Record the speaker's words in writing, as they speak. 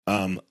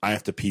I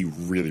have to pee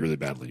really, really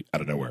badly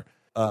out of nowhere.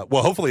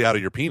 Well, hopefully out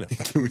of your penis.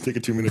 Can we take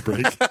a 2-minute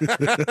break?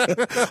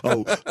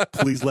 Oh,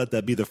 please let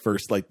that be the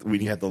first, like,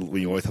 when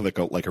you always have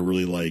like a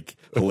really like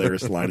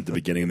hilarious line at the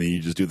beginning and then you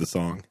just do the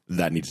song.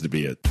 That needs to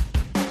be it.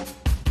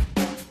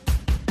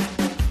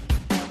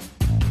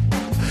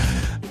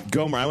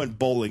 Gomer, I went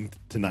bowling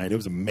tonight. It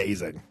was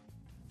amazing.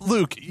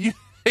 Luke, you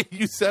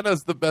sent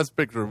us the best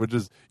picture, which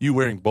is you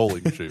wearing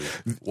bowling shoes.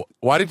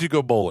 Why did you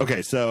go bowling?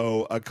 Okay,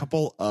 so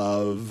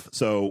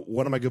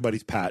one of my good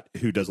buddies, Pat,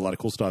 who does a lot of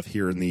cool stuff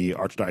here in the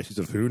Archdiocese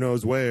of who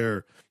knows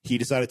where, he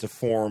decided to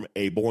form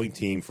a bowling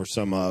team for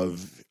some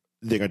of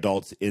the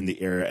adults in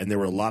the area, and there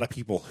were a lot of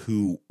people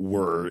who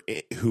were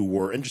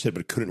interested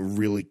but couldn't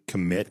really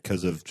commit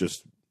because of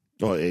just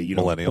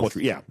millennials.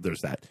 Yeah,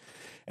 there's that.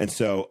 And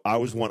so I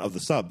was one of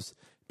the subs,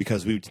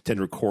 because we tend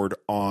to record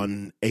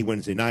on a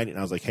Wednesday night, and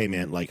I was like, hey,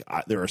 man, like,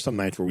 there are some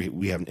nights where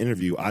we have an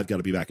interview. I've got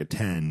to be back at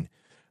 10.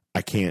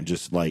 I can't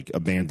just, like,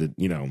 abandon,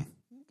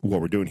 what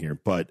we're doing here.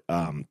 But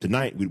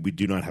tonight, we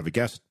do not have a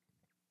guest,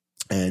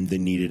 and they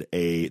needed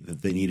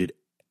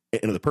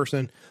another person.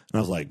 And I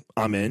was like,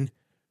 I'm in.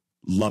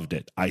 Loved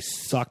it. I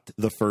sucked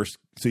the first.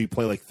 So you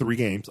play, like, 3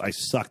 games. I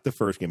sucked the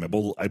first game. I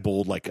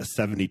bowled like a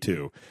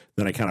 72.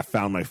 Then I kind of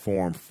found my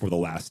form for the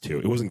last 2.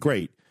 It wasn't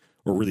great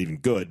or really even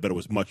good, but it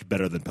was much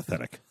better than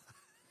pathetic.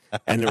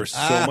 And there was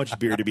so much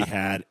beer to be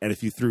had. And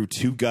if you threw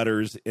 2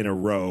 gutters in a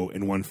row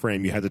in one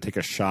frame, you had to take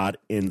a shot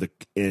in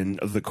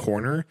the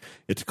corner.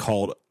 It's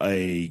called not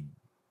a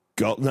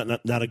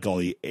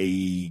gully,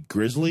 a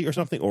grizzly or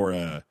something, or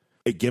a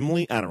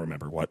gimli. I don't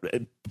remember what.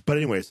 But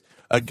anyways,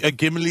 a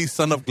gimli,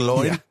 son of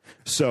glory. Yeah.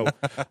 So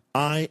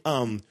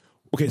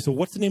okay. So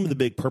what's the name of the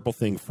big purple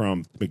thing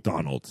from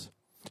McDonald's?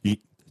 Do you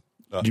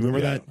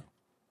remember that?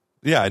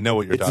 Yeah, I know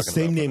what you're talking about. It's the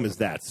same name as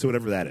that, so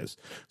whatever that is.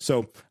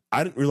 So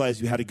I didn't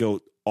realize you had to go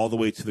all the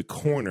way to the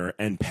corner,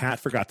 and Pat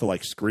forgot to,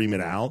 like, scream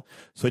it out.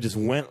 So I just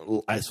went,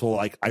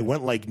 I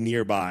went, like,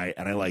 nearby,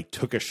 and I, like,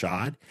 took a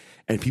shot,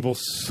 and people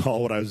saw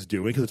what I was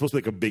doing, because it's supposed to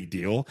be, like, a big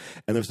deal,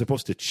 and they're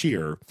supposed to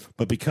cheer.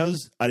 But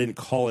because I didn't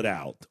call it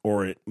out,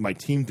 or my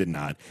team did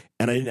not,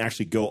 and I didn't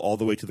actually go all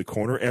the way to the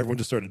corner, everyone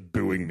just started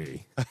booing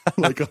me.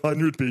 Like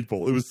 100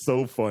 people. It was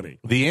so funny.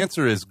 The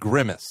answer is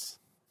Grimace.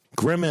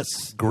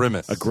 Grimace.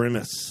 A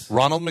grimace.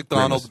 Ronald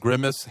McDonald,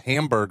 Grimace,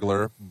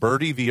 Hamburglar,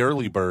 Birdie the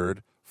Early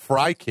Bird,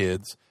 Fry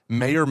Kids,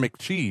 Mayor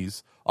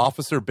McCheese,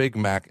 Officer Big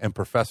Mac, and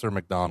Professor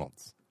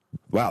McDonald's.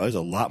 Wow, there's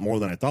a lot more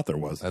than I thought there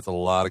was. That's a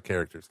lot of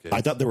characters, kid. I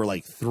thought there were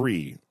like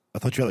 3. I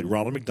thought you had like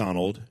Ronald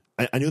McDonald.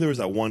 I knew there was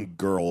that one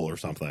girl or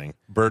something.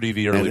 Birdie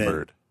the Early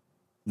Bird.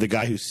 The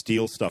guy who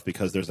steals stuff,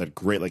 because there's that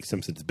great like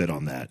Simpsons bit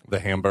on that. The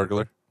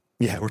Hamburglar.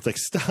 Yeah, where it's like,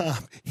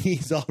 stop,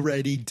 he's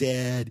already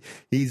dead.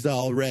 He's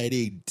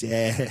already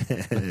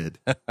dead.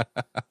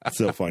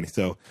 So funny.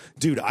 So,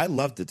 dude, I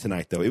loved it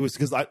tonight, though. It was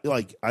because I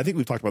think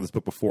we've talked about this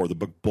book before. The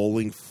book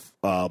Bowling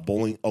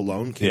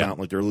Alone came out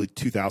in like the early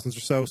 2000s or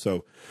so.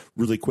 So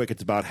really quick,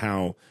 it's about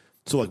how,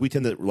 so like we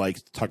tend to like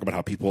talk about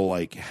how people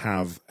like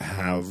have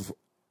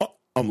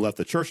left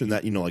the church, and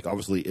that, like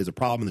obviously is a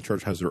problem. The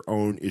church has their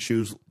own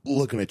issues.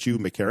 Looking at you,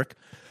 McCarrick,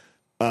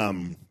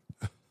 and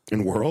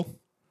Whirl.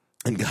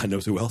 And God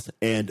knows who else.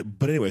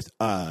 But anyways,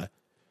 like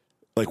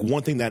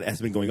one thing that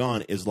has been going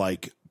on is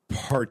like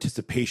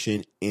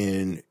participation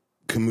in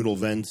communal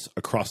events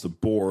across the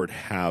board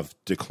have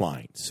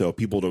declined. So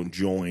people don't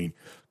join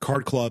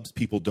card clubs.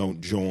 People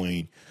don't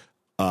join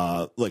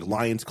like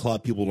Lions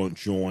Club. People don't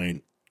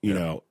join,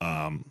 the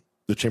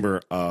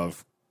Chamber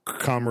of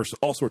Commerce,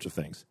 all sorts of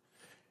things.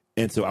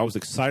 And so I was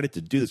excited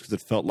to do this because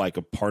it felt like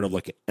a part of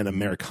like an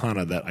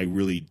Americana that I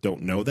really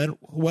don't know that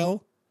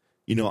well.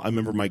 I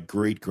remember my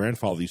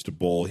great-grandfather used to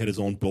bowl. He had his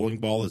own bowling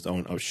ball, his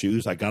own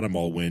shoes. I got him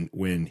all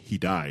when he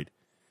died.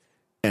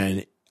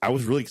 And I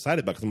was really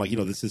excited about it because I'm like,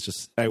 this is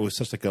just, it was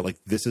such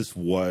like this is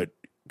what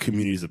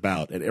community is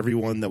about. And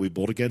everyone that we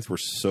bowled against were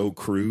so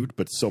crude,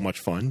 but so much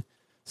fun.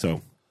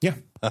 So, yeah.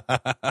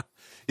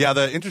 Yeah,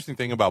 the interesting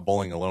thing about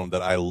Bowling Alone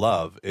that I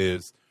love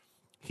is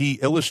he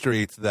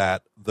illustrates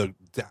that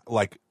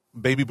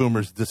baby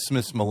boomers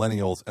dismiss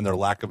millennials and their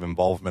lack of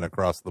involvement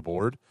across the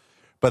board.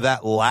 But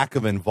that lack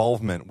of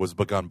involvement was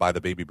begun by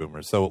the baby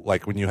boomers. So,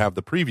 like, when you have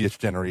the previous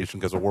generation,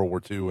 because of World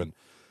War II and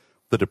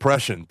the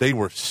Depression, they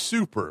were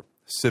super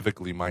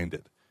civically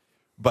minded.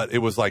 But it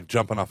was like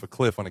jumping off a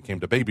cliff when it came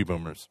to baby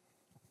boomers.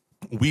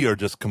 We are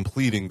just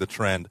completing the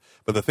trend.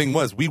 But the thing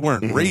was, we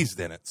weren't raised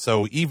in it.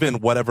 So even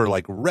whatever,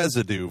 like,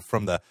 residue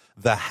from the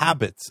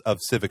habits of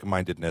civic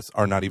mindedness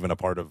are not even a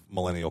part of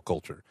millennial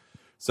culture.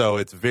 So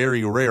it's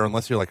very rare,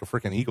 unless you're like a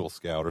freaking Eagle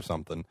Scout or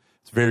something,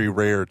 it's very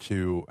rare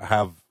to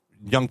have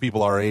young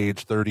people our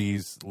age,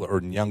 30s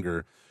or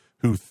younger,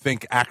 who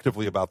think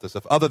actively about this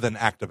stuff other than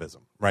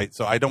activism, right?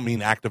 So I don't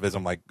mean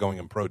activism like going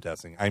and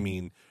protesting. I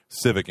mean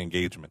civic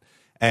engagement.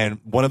 And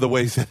one of the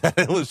ways that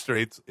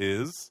illustrates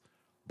is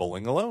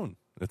Bowling Alone.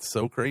 It's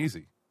so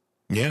crazy.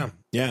 Yeah.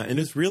 Yeah. And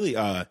it's really,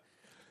 I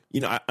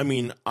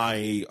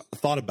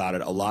thought about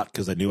it a lot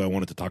because I knew I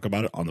wanted to talk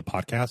about it on the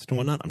podcast and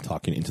whatnot. I'm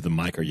talking into the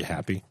mic. Are you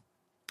happy?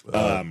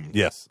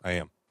 Yes, I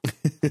am.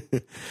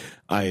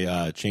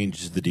 I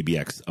changed the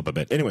DBX up a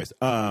bit. Anyways,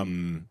 yeah,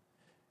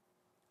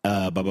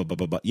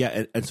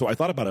 and so I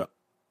thought about it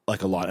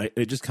like a lot.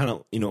 It just kind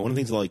of, one of the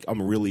things that like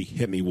really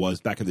hit me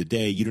was back in the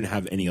day, you didn't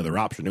have any other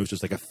option. It was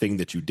just like a thing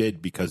that you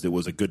did because it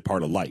was a good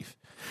part of life.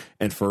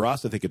 And for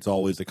us, I think it's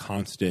always a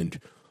constant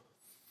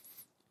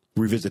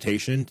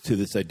revisitation to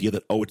this idea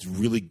that, it's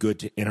really good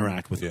to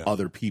interact with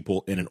other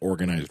people in an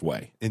organized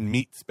way. In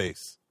meat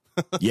space.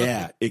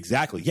 Yeah,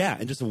 exactly. Yeah,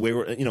 and just a way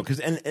where because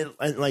and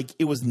like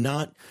it was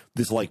not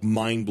this like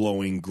mind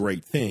blowing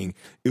great thing.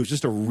 It was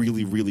just a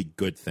really really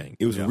good thing.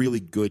 It was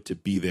really good to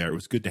be there. It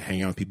was good to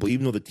hang out with people,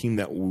 even though the team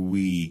that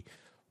we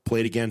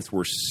played against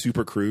were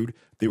super crude.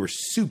 They were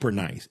super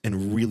nice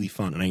and really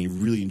fun, and I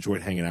really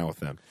enjoyed hanging out with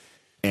them.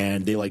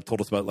 And they like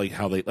told us about like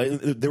how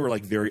they were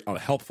like very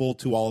helpful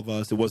to all of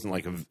us. It wasn't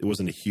like it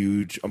wasn't a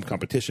huge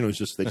competition. It was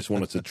just they just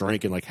wanted to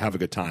drink and like have a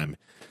good time.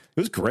 It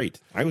was great.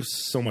 It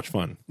was so much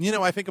fun.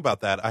 I think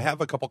about that. I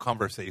have a couple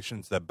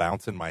conversations that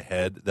bounce in my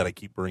head that I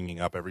keep bringing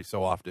up every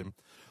so often.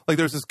 Like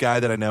there's this guy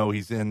that I know,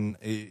 he's in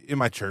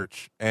my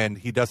church, and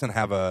he doesn't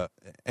have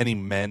any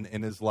men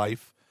in his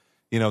life,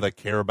 that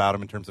care about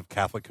him in terms of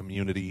Catholic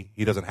community.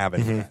 He doesn't have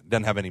any,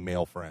 doesn't have any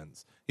male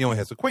friends. He only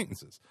has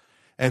acquaintances.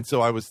 And so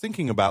I was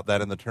thinking about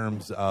that in the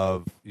terms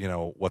of,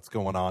 what's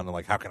going on and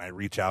like, how can I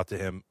reach out to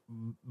him?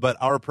 But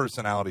our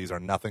personalities are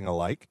nothing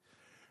alike.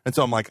 And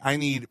so I'm like,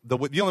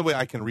 the only way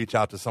I can reach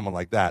out to someone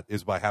like that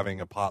is by having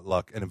a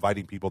potluck and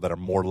inviting people that are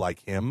more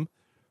like him,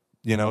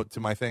 to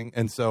my thing.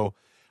 And so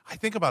I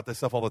think about this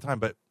stuff all the time,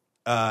 but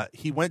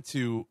he went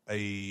to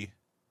a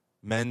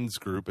men's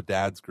group, a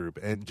dad's group,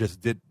 and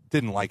just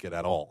didn't like it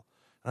at all.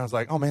 And I was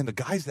like, oh man, the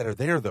guys that are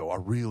there though are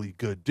really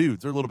good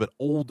dudes. They're a little bit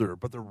older,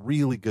 but they're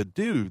really good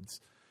dudes.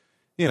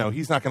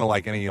 He's not going to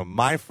like any of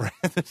my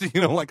friends,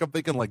 like I'm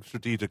thinking like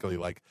strategically,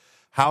 like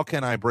how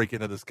can I break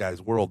into this guy's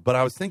world? But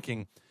I was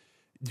thinking,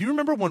 do you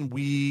remember when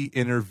we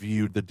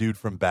interviewed the dude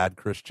from Bad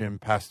Christian,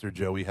 Pastor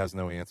Joey Has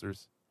No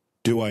Answers?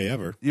 Do I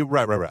ever?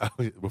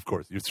 Right. Of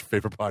course. It's your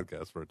favorite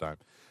podcast for a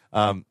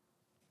time.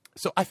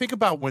 So I think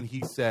about when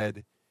he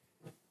said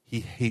he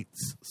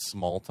hates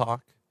small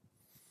talk.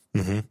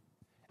 Mm-hmm.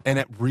 And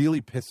it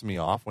really pissed me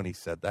off when he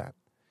said that.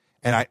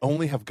 And I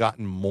only have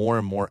gotten more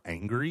and more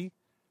angry.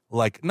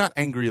 Like, not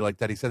angry like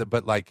that he said it,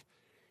 but like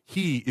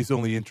he is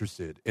only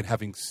interested in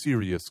having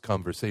serious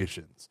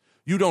conversations.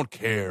 You don't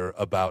care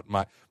about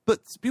but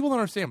people don't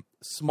understand.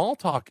 Small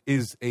talk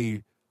is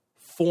a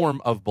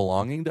form of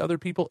belonging to other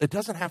people. It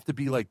doesn't have to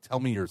be like, tell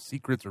me your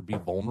secrets or be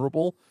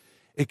vulnerable.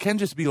 It can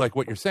just be like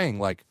what you're saying,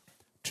 like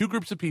two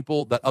groups of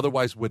people that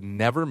otherwise would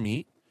never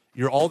meet.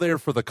 You're all there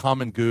for the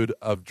common good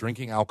of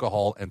drinking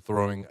alcohol and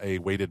throwing a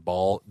weighted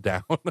ball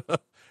down,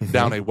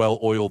 down a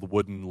well-oiled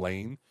wooden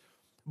lane.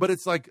 But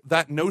it's like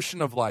that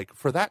notion of like,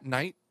 for that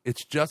night,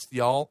 it's just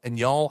y'all, and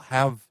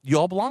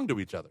y'all belong to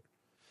each other.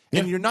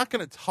 And you're not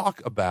going to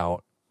talk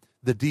about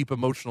the deep,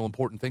 emotional,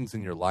 important things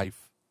in your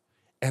life.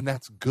 And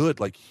that's good.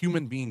 Like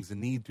human beings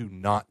need to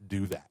not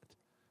do that.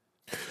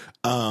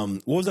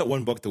 What was that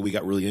one book that we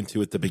got really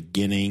into at the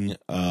beginning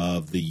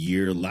of the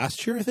year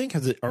last year? I think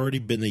has it already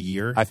been a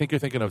year? I think you're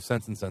thinking of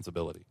Sense and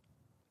Sensibility.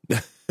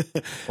 Yes.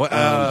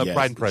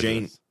 Pride and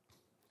Prejudice.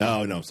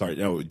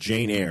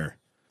 Jane Eyre.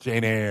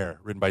 Jane Eyre,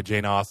 written by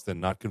Jane Austen.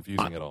 Not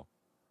confusing at all.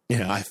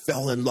 Yeah, I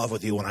fell in love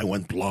with you when I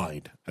went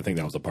blind. I think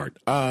that was the part.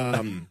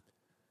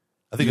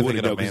 I think you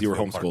wouldn't know because you were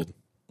homeschooled.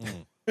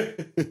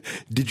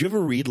 Did you ever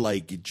read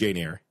like Jane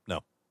Eyre?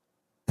 No.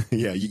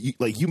 Yeah,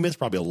 you missed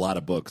probably a lot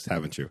of books,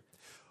 haven't you?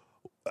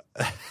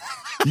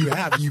 You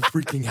have. You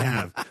freaking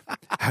have.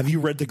 Have you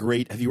read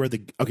Okay.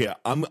 Okay.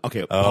 Pause.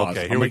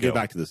 Okay. Here I'm gonna get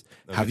back to this.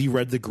 Okay. Have you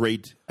read the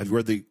Great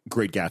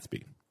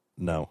Gatsby?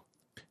 No.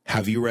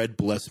 Have you read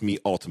Bless Me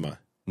Ultima?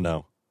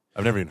 No.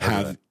 I've never even heard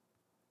of that.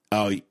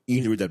 Oh, you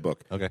need to read that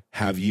book. Okay.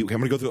 I'm going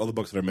to go through all the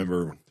books that I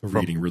remember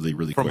reading really,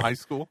 really quick. From high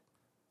school?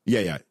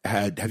 Yeah.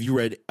 Have you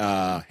read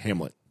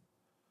Hamlet?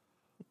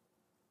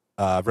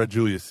 I've read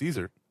Julius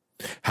Caesar.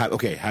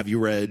 Have you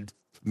read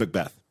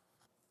Macbeth?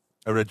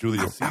 I read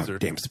Julius Caesar.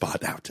 Damn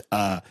spot out.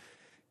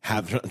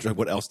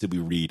 What else did we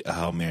read?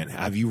 Oh, man.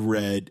 Have you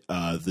read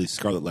The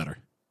Scarlet Letter?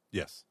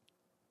 Yes.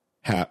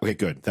 Okay,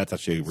 good. That's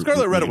actually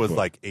Scarlet Letter was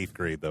like 8th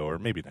grade, though, or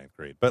maybe 9th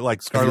grade. But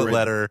like Scarlet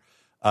Letter,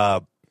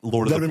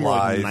 Lord of the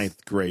Flies.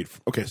 9th grade.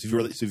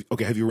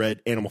 Okay, have you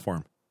read Animal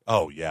Farm?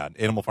 Oh, yeah.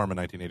 Animal Farm in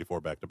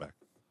 1984, back to back.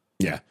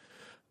 Yeah.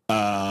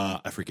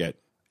 I forget.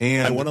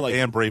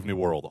 And Brave New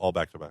World, all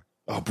back to back.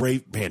 Oh,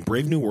 Brave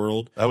New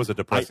World. That was a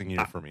depressing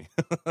year for me.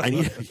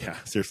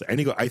 Seriously.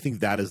 I think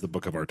that is the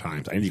book of our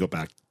times. I need to go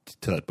back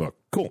to that book.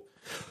 Cool.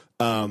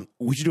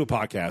 We should do a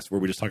podcast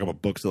where we just talk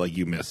about books that like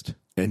you missed,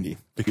 and you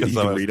can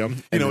read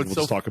them, and we'll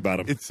just talk about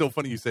them. It's so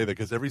funny you say that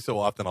because every so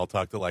often I'll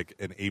talk to like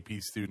an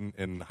AP student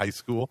in high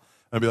school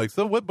and I'll be like,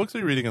 "So, what books are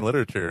you reading in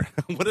literature?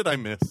 What did I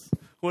miss?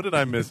 What did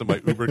I miss in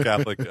my uber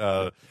Catholic?"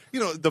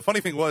 The funny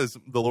thing was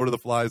the Lord of the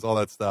Flies, all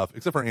that stuff,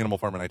 except for Animal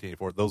Farm in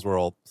 1984. Those were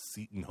all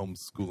Seton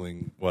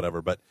homeschooling,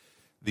 whatever. But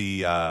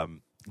the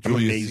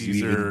Julius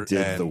Caesar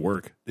did the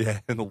work,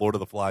 and the Lord of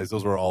the Flies,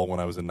 those were all when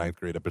I was in 9th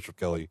grade at Bishop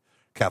Kelly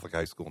Catholic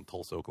high school in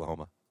Tulsa,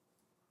 Oklahoma.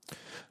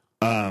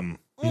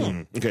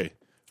 Okay.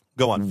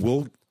 Go on.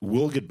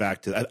 We'll get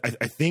back to that.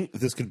 I think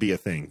this could be a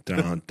thing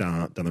down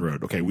the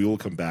road. Okay, we will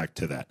come back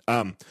to that.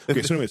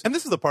 Okay, so anyways, And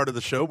this is the part of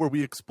the show where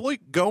we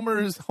exploit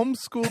Gomer's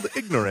homeschooled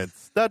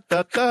ignorance. Da,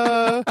 da,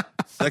 da.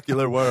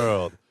 Secular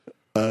world.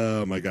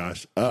 oh my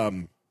gosh.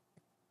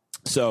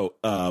 So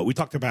we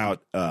talked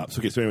about.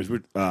 So anyways,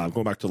 we're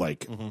going back to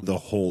like the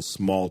whole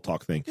small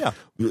talk thing. Yeah.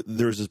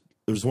 There's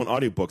one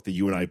audiobook that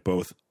you and I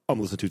both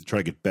listen to try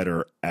to get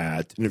better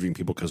at interviewing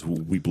people because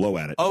we blow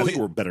at it. Oh, I think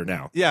we're better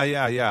now. Yeah.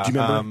 Do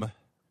you remember?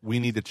 We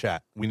need to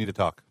chat. We need to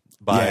talk.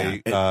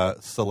 By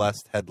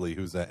Celeste Headley,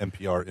 who's an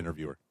NPR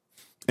interviewer.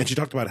 And she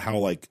talked about how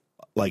like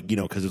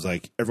because it's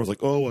like everyone's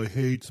like, oh, I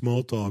hate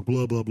small talk,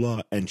 blah blah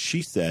blah. And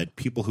she said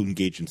people who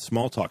engage in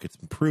small talk, it's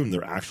been proven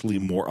they're actually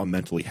more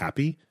mentally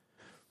happy.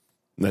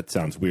 That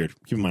sounds weird.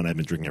 Keep in mind, I've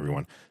been drinking.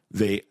 Everyone,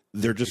 they're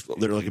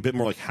like a bit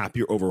more like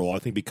happier overall. I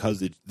think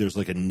because there's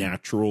like a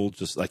natural,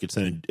 just like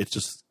it's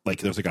just like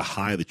there's like a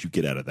high that you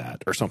get out of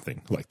that or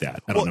something like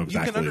that. I don't know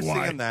exactly you can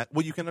understand why. that.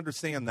 Well, you can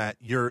understand that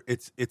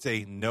it's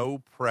a no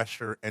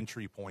pressure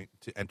entry point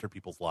to enter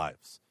people's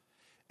lives,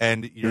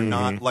 and you're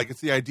not like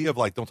it's the idea of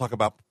like don't talk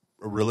about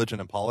religion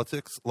and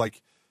politics.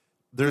 Like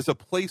there's a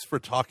place for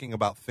talking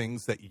about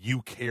things that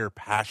you care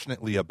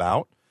passionately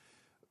about.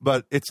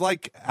 But it's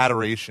like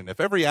adoration. If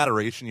every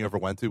adoration you ever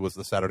went to was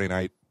the Saturday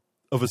night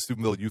of a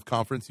Steubenville youth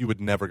conference, you would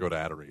never go to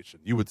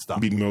adoration. You would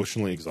stop. Be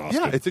emotionally exhausted.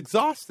 Yeah, it's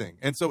exhausting.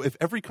 And so if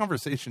every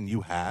conversation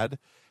you had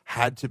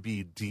to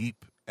be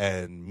deep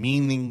and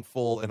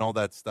meaningful and all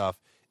that stuff,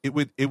 it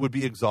would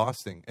be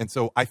exhausting. And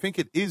so I think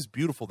it is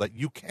beautiful that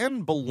you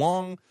can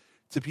belong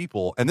to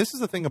people. And this is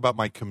the thing about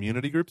my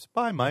community groups,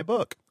 buy my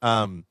book.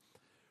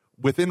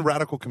 Within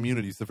radical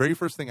communities, the very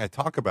first thing I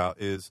talk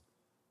about is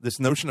this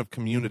notion of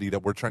community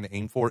that we're trying to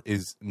aim for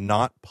is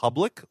not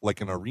public, like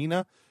an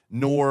arena,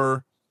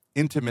 nor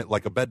intimate,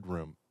 like a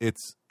bedroom.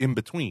 It's in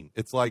between.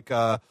 It's like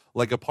a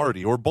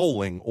party or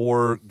bowling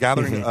or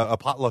gathering a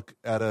potluck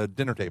at a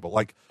dinner table.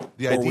 Like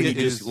the or idea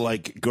is just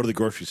like go to the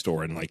grocery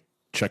store and like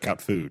check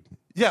out food.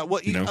 Yeah,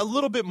 well, you know? A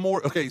little bit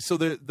more. Okay, so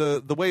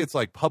the way it's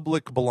like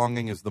public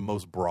belonging is the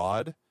most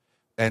broad,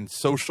 and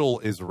social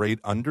is right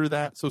under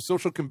that. So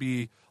social can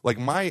be like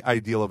my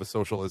ideal of a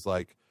social is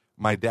like.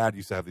 My dad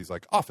used to have these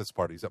like office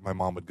parties that my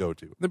mom would go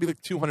to. There'd be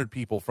like 200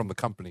 people from the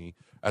company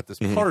at this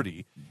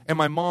party. And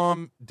my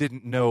mom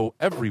didn't know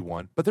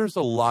everyone, but there's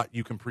a lot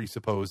you can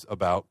presuppose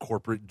about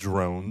corporate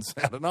drones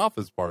at an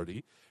office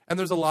party. And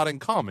there's a lot in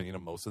common. You know,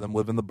 most of them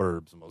live in the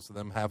burbs. Most of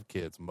them have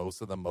kids.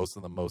 Most of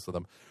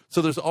them.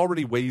 So there's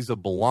already ways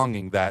of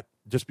belonging that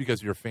just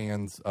because you're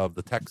fans of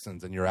the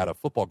Texans and you're at a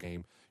football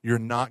game, you're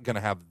not going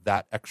to have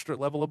that extra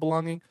level of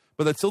belonging.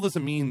 But that still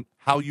doesn't mean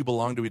how you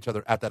belong to each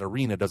other at that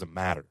arena doesn't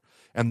matter.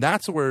 And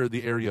that's where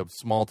the area of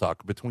small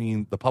talk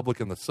between the public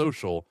and the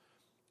social,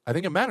 I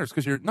think it matters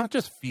because you're not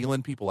just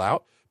feeling people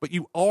out, but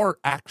you are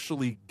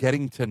actually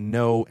getting to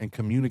know and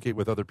communicate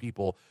with other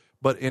people,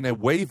 but in a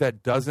way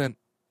that doesn't,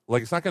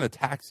 like it's not going to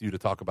tax you to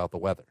talk about the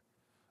weather.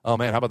 Oh,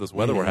 man, how about this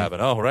weather we're having?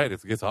 Oh, right,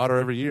 it gets hotter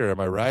every year.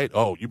 Am I right?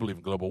 Oh, you believe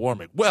in global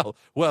warming. Well,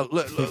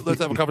 let's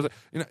have a conversation.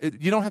 You know,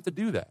 you don't have to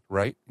do that,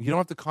 right? You don't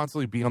have to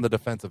constantly be on the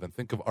defensive and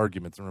think of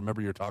arguments and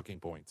remember your talking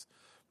points.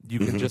 You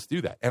can just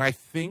do that. And I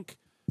think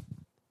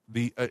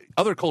the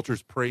other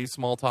cultures praise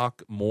small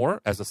talk more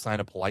as a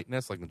sign of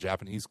politeness, like the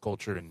Japanese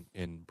culture and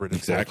in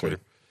British culture.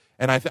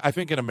 And I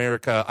think in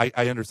America,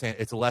 I understand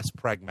it's less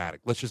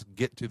pragmatic. Let's just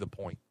get to the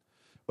point.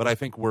 But I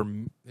think we're,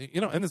 and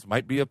this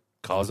might be a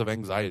cause of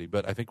anxiety,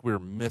 but I think we're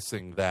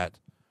missing that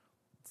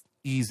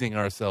easing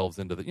ourselves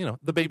into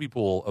the baby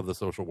pool of the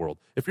social world.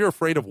 If you're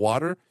afraid of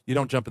water, you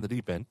don't jump in the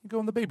deep end. You go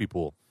in the baby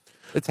pool.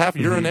 It's half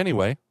urine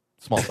anyway.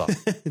 Small talk.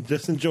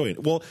 Just enjoy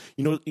it. Well,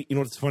 you know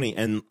what's funny,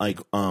 and like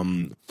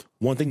one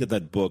thing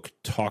that book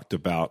talked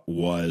about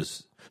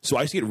was, so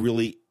I used to get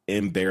really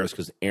embarrassed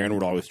because Aaron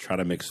would always try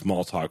to make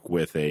small talk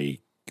with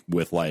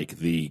like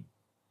the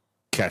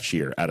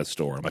cashier at a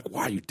store. I'm like,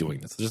 why are you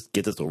doing this? Just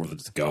get this over with.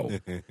 Just go.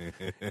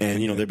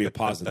 And there'd be a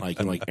pause, and like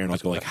Aaron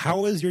would go like, "How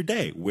was your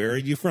day? Where are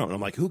you from?" And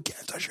I'm like, "Who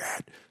gives a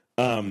shit?"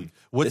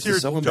 What's your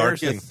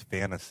darkest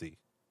fantasy?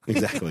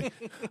 Exactly.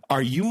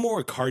 Are you more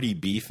a Cardi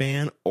B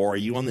fan or are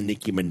you on the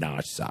Nicki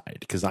Minaj side?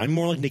 Because I'm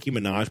more like Nicki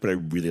Minaj, but I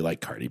really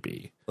like Cardi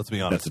B. Let's be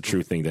honest. That's the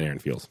true thing that Aaron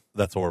feels.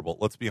 That's horrible.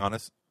 Let's be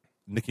honest.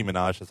 Nicki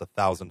Minaj has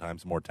 1,000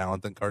 times more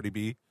talent than Cardi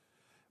B,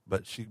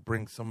 but she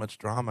brings so much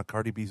drama.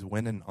 Cardi B's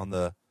winning on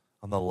the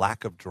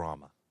lack of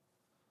drama.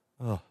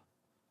 Oh.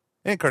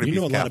 And Cardi B's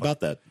know a lot Catholic. about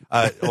that.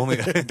 Only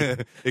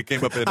it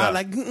came up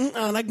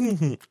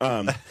in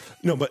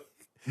no, but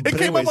it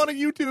came up on a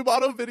YouTube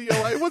auto video.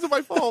 It wasn't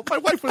my fault. My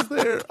wife was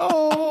there.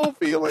 Oh,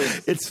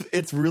 feelings.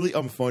 It's really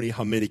funny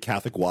how many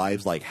Catholic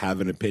wives like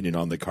have an opinion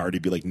on the Cardi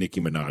B like Nicki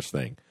Minaj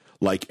thing.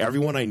 Like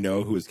everyone I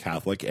know who is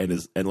Catholic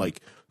and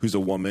like who's a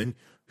woman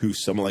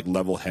who's somewhat like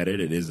level headed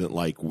and isn't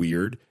like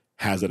weird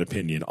has an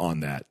opinion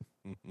on that.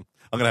 I'm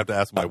gonna have to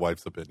ask my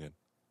wife's opinion.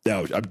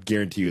 No, I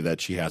guarantee you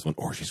that she has one,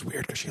 or she's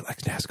weird because she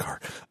likes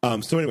NASCAR.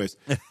 So, anyways,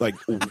 like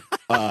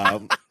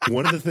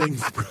one of the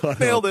things brought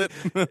Nailed up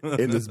it.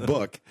 in this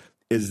book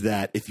is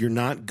that if you're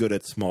not good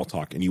at small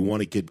talk and you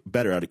want to get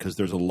better at it, because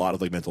there's a lot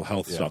of like mental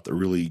health stuff that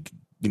really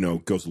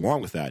goes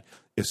along with that,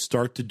 is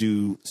start to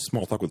do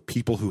small talk with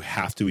people who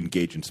have to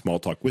engage in small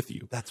talk with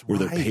you. That's where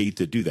right. they're paid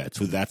to do that.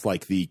 So that's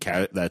like the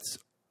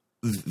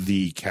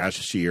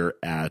cashier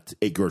at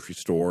a grocery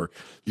store,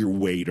 your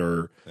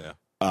waiter. Yeah.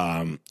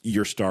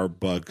 Your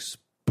Starbucks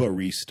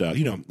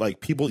barista, like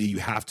people you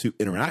have to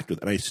interact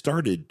with. And I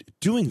started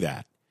doing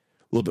that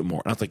a little bit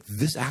more. And I was like,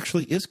 this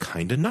actually is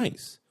kind of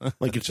nice.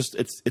 Like,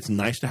 it's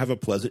nice to have a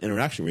pleasant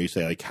interaction where you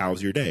say like,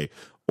 how's your day?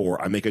 Or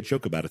I make a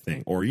joke about a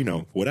thing or,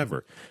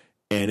 whatever.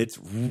 And it's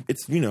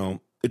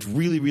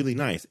really, really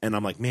nice. And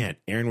I'm like, man,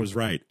 Aaron was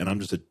right. And I'm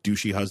just a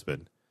douchey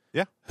husband.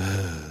 Yeah.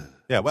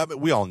 Yeah. Well, but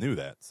we all knew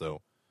that.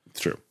 So It's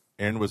true.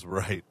 Aaron was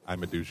right.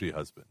 I'm a douchey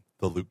husband.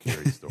 The Luke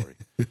Carey story.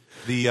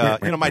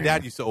 My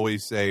dad used to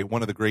always say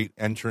one of the great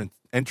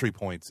entry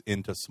points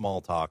into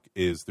small talk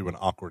is through an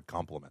awkward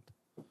compliment.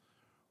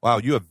 Wow,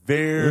 you have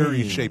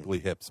very shapely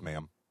hips,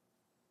 ma'am.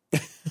 You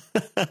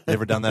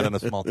ever done that in a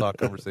small talk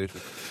conversation?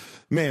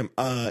 Ma'am,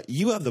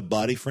 you have the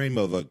body frame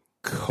of a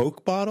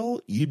Coke bottle.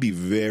 You'd be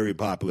very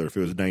popular if it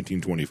was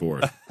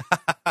 1924.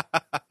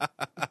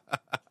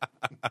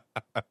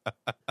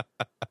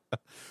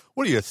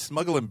 What are you,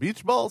 smuggling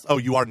beach balls? Oh,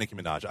 you are Nicki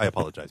Minaj. I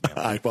apologize, ma'am.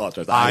 I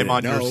apologize. I'm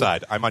on your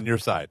side. I'm on your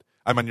side.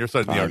 I'm on your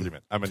side of the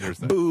argument. I'm on your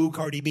side. Boo,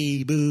 Cardi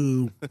B,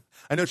 boo.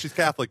 I know she's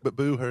Catholic, but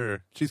boo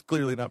her. She's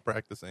clearly not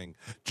practicing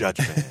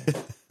judgment.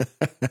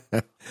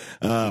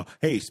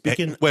 Hey,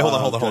 speaking Wait, hold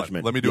of on.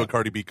 judgment. Let me do a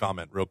Cardi B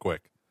comment real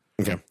quick.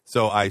 Okay.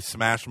 So I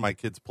smashed my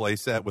kid's play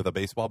set with a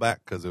baseball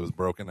bat because it was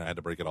broken and I had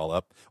to break it all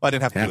up. Well, I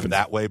didn't have to do it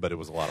that way, but it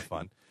was a lot of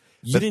fun.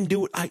 You didn't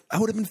do it. I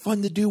would have been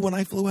fun to do when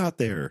I flew out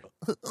there.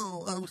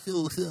 Oh, I'm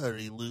so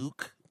sorry,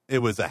 Luke. It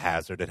was a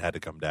hazard. It had to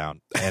come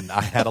down. And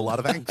I had a lot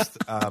of angst.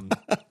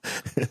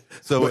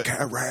 So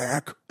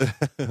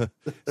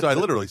I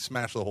literally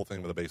smashed the whole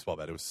thing with a baseball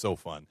bat. It was so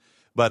fun.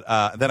 But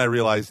then I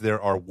realized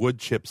there are wood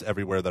chips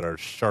everywhere that are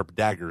sharp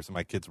daggers, and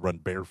my kids run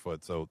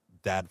barefoot, so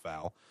dad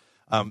foul.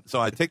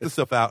 So I take the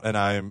stuff out, and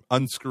I'm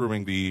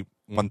unscrewing the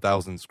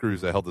 1,000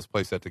 screws that held this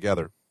playset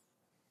together.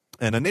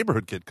 And a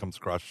neighborhood kid comes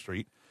across the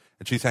street,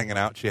 and she's hanging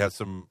out. She has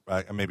some,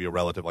 maybe a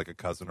relative, like a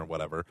cousin or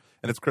whatever,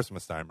 and it's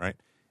Christmas time, right?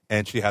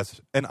 And she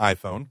has an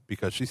iPhone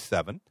because she's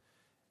 7.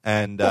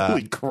 And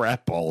holy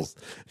crap balls!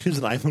 She has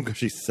an iPhone because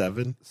she's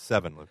 7.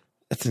 7, Luke.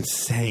 That's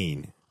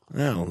insane.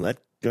 Well,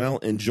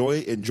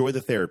 enjoy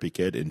the therapy,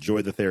 kid.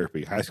 Enjoy the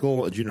therapy. High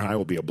school and junior high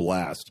will be a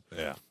blast.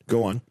 Yeah.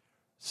 Go on.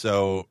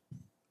 So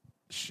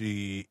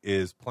she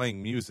is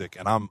playing music,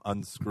 and I'm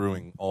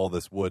unscrewing all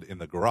this wood in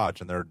the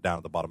garage, and they're down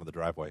at the bottom of the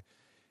driveway.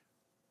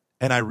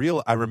 And I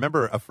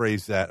remember a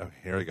phrase that,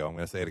 here we go, I'm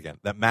going to say it again,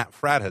 that Matt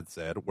Fradd had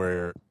said,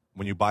 where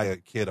when you buy a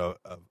kid an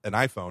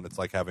iPhone, it's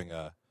like having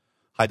a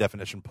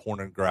high-definition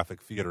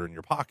pornographic theater in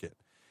your pocket.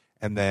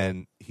 And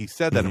then he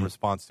said that in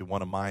response to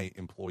one of my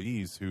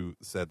employees who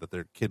said that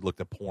their kid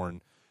looked at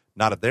porn,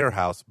 not at their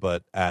house,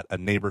 but at a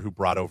neighbor who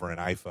brought over an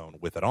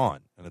iPhone with it on.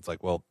 And it's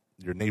like, well,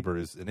 your neighbor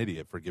is an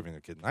idiot for giving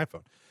a kid an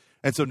iPhone.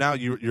 And so now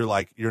you're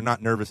like, you're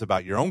not nervous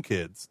about your own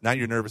kids. Now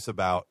you're nervous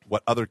about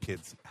what other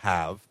kids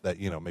have that,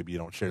 maybe you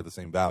don't share the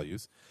same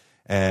values.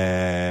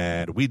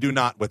 And we do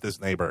not with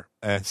this neighbor.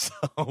 And so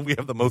we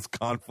have the most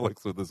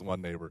conflicts with this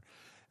one neighbor.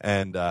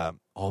 And all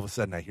of a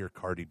sudden I hear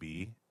Cardi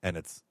B, and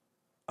it's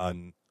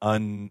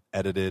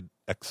unedited,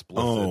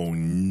 explicit. Oh,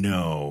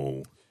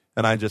 no.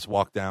 And I just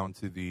walk down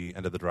to the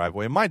end of the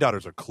driveway. And my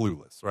daughters are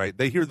clueless, right?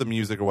 They hear the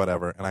music or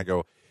whatever. And I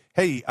go,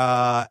 hey,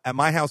 at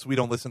my house, we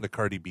don't listen to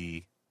Cardi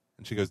B.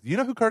 And she goes, do you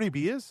know who Cardi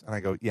B is? And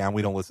I go, yeah, and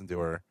we don't listen to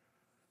her.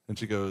 And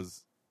she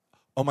goes,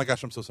 oh, my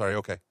gosh, I'm so sorry.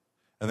 Okay.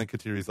 And then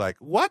Katiri's like,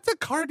 what's a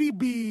Cardi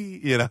B?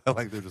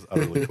 Like they're just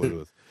utterly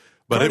clueless.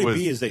 But Cardi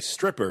B is a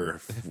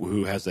stripper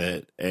who has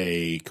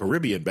a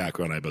Caribbean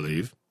background, I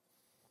believe.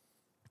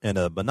 And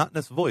a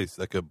monotonous voice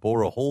that could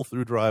bore a hole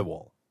through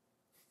drywall.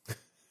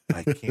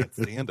 I can't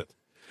stand it.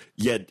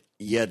 Yet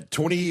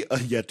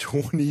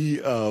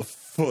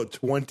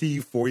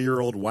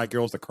 24-year-old white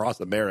girls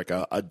across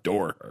America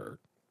adore her.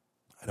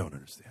 I don't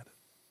understand it.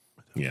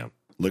 Yeah.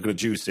 Looking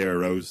at you, Sarah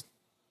Rose.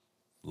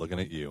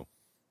 Looking at you.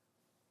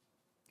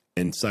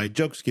 Inside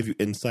jokes give you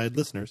inside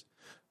listeners.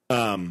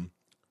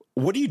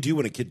 What do you do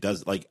when a kid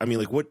does how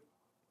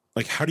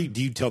do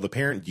you tell the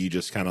parent? Do you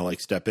just kind of like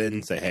step in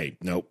and say, hey,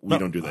 nope, we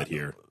don't do that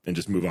here, and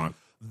just move on?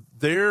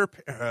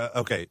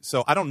 Okay,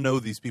 so I don't know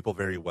these people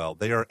very well.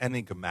 They are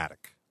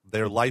enigmatic.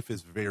 Their life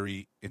is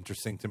very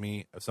interesting to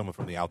me as someone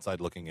from the outside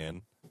looking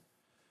in.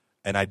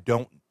 And I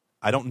don't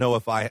know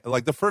if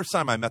the first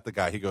time I met the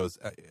guy, he goes,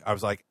 I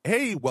was like,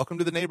 hey, welcome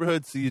to the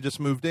neighborhood. See, you just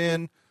moved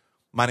in.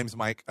 My name's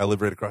Mike. I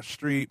live right across the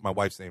street. My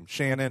wife's name's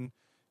Shannon.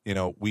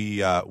 We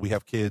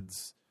have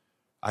kids.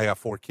 I got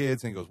 4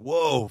 kids. And he goes,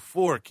 whoa,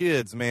 4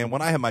 kids, man.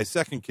 When I have my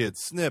second kid,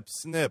 snip,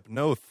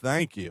 no,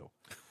 thank you.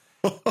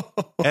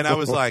 And I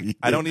was like,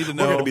 I don't need to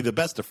know. We're going to be the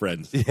best of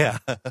friends. Yeah.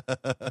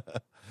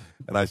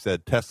 And I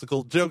said,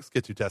 testicle jokes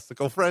get you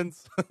testicle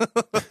friends.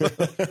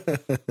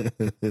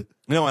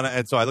 No,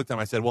 and so I looked at him.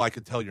 I said, well, I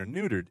could tell you're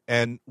neutered.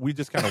 And we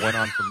just kind of went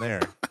on from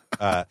there.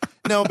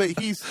 No, but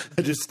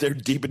I just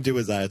stared deep into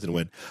his eyes and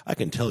went, I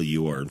can tell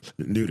you are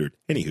neutered.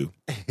 Anywho.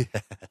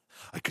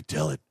 I could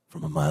tell it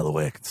from a mile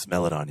away. I could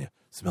smell it on you.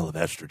 Smell of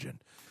estrogen.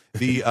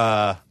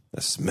 I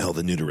smell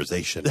the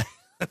neuterization.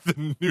 The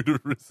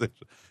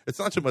neuterization. It's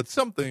not so much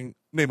something,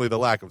 namely the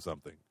lack of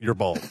something. Your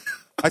balls.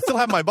 I still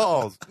have my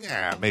balls.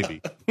 Yeah,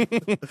 maybe.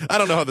 I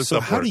don't know how this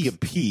stuff how works. do you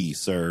pee,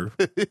 sir?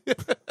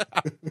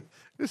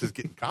 This is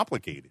getting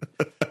complicated.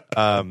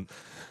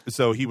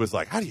 So he was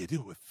like, how do you do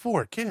it with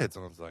 4 kids?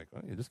 And I was like,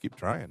 well, you just keep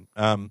trying.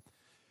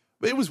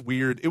 But it was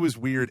weird. It was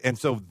weird. And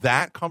so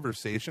that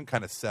conversation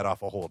kind of set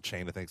off a whole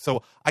chain of things.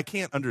 So I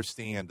can't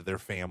understand their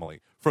family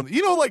from,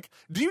 like,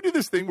 do you do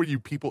this thing where do you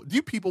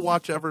people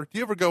watch ever? Do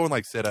you ever go and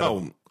like sit at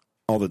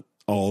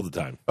all the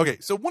time. Okay.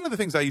 So one of the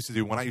things I used to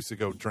do when I used to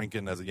go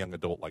drinking as a young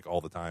adult, like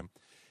all the time,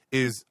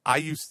 is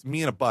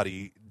me and a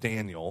buddy,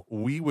 Daniel,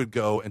 we would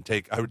go and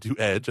I would do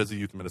Edge as a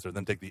youth minister,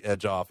 then take the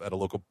Edge off at a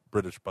local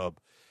British pub.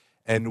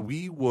 And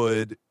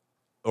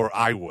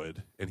I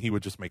would, and he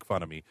would just make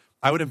fun of me.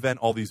 I would invent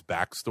all these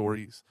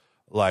backstories,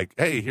 like,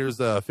 hey, here's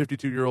a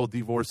 52-year-old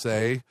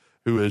divorcee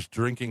who is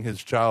drinking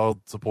his child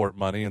support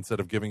money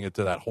instead of giving it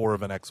to that whore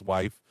of an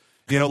ex-wife.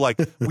 Like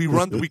we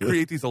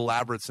create these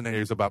elaborate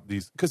scenarios about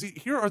these, because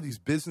here are these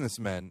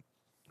businessmen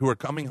who are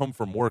coming home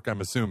from work,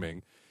 I'm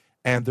assuming,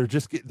 and they're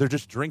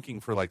just drinking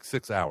for like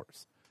 6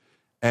 hours.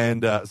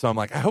 And so I'm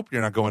like, I hope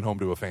you're not going home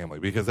to a family,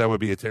 because that would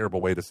be a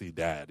terrible way to see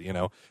dad,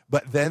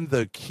 But then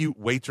the cute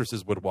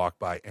waitresses would walk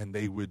by, and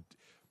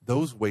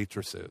those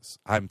waitresses,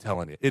 I'm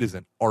telling you, it is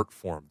an art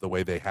form, the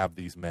way they have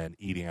these men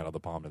eating out of the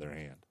palm of their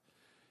hand.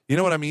 You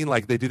know what I mean?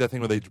 Like they do that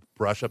thing where they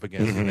brush up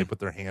against you and they put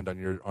their hand on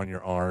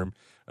your arm,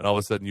 and all of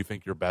a sudden you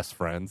think you're best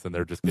friends, and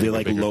they're just they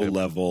like low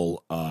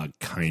level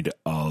kind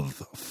of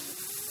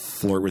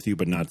flirt with you,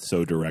 but not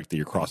so direct that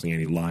you're crossing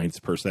any lines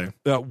per se.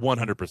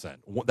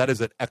 100%. That is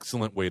an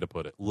excellent way to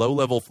put it. Low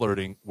level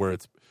flirting, where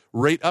it's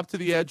right up to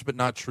the edge, but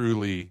not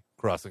truly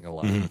crossing a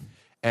line.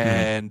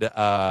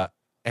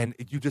 And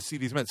you just see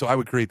these men. So I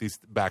would create these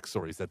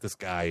backstories that this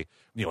guy,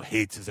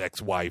 hates his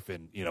ex-wife,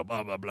 and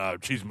blah blah blah.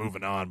 She's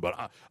moving on,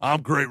 but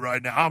I'm great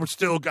right now. I was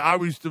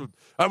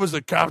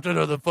the captain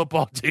of the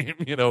football team.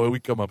 And we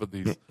come up with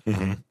these.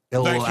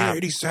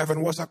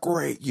 1987 was a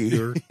great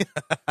year.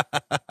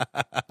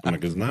 I'm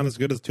like, it's not as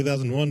good as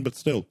 2001, but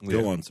still,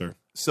 go on, sir.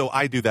 So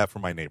I do that for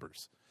my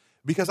neighbors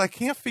because I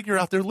can't figure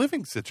out their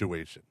living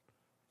situation.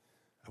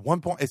 At one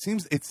point, it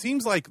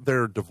seems like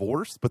they're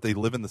divorced, but they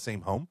live in the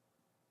same home.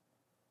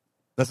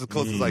 That's as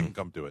close as I can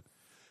come to it.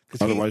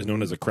 Otherwise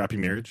known as a crappy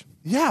marriage?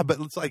 Yeah, but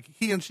it's like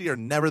he and she are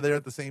never there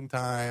at the same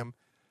time.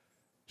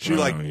 She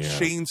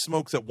chain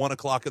smokes at 1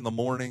 o'clock in the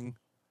morning.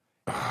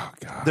 Oh,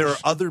 gosh. There are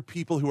other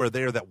people who are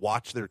there that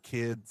watch their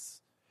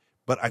kids,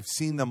 but I've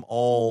seen them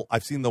all.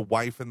 I've seen the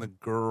wife and the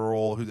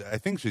girl, who I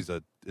think she's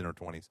in her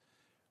 20s.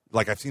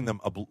 Like, I've seen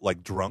them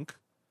like drunk.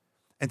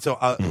 And so,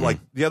 like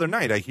the other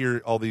night, I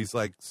hear all these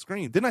like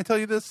screams. Didn't I tell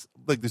you this?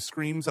 Like the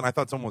screams, and I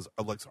thought someone was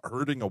like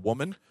hurting a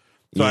woman.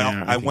 So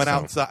I went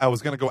outside. I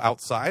was going to go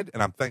outside,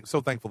 and I'm so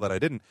thankful that I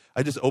didn't.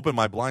 I just opened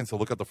my blinds to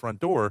look out the front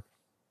door,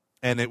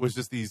 and it was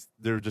just they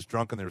were just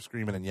drunk, and they were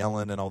screaming and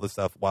yelling and all this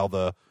stuff, while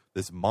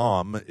this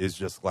mom is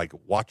just like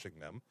watching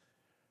them.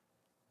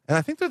 And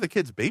I think they're the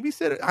kid's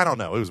babysitter. I don't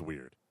know. It was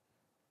weird.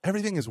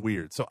 Everything is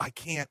weird. So I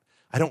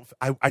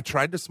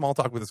tried to small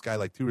talk with this guy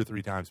like 2 or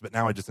 3 times, but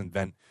now I just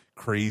invent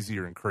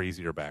crazier and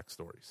crazier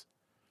backstories.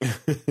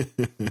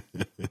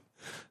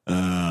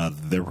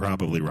 They're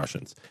probably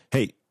Russians.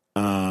 Hey,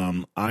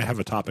 I have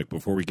a topic.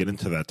 Before we get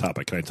into that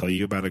topic, can I tell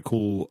you about a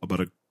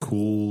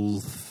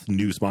cool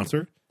new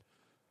sponsor?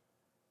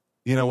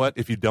 You know what?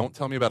 If you don't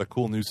tell me about a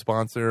cool new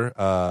sponsor,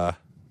 I'm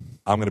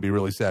going to be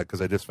really sad,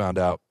 because I just found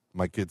out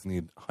my kids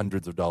need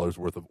hundreds of dollars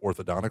worth of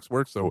orthodontics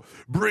work. So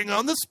bring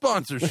on the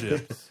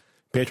sponsorships.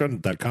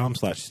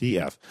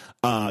 Patreon.com/CF.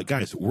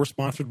 Guys, we're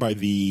sponsored by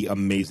the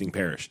Amazing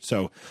Parish.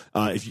 So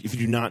if you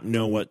do not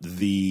know what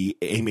the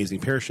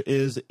Amazing Parish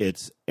is,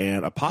 it's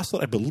an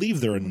apostolate. I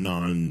believe they're a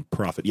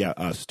non-profit.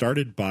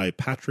 Started by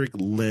Patrick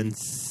Lencioni.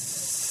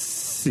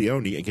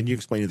 And can you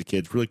explain to the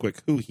kids really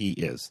quick who he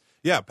is?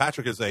 Yeah,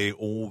 Patrick is a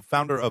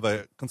founder of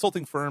a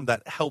consulting firm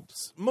that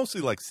helps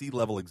mostly like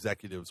C-level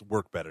executives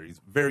work better.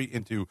 He's very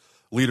into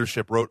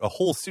leadership, wrote a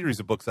whole series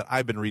of books that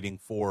I've been reading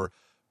for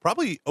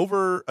probably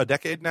over a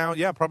decade now.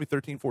 Yeah, probably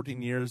 13,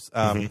 14 years.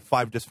 5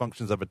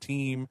 Dysfunctions of a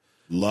Team.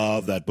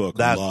 Love that book.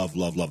 Love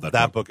that book.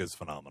 That book is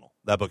phenomenal.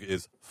 That book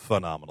is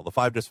phenomenal. The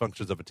 5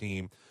 Dysfunctions of a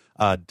Team.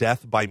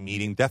 Death by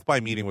Meeting. Death by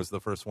Meeting was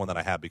the first one that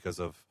I had because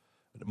of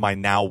my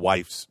now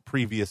wife's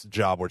previous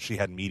job, where she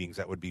had meetings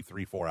that would be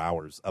 3-4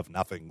 hours of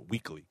nothing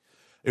weekly.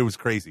 It was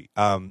crazy.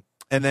 And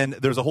then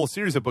there's a whole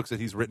series of books that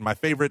he's written. My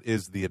favorite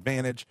is The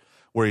Advantage,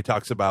 where he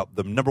talks about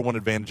the number one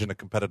advantage in a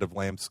competitive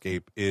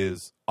landscape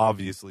is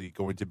obviously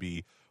going to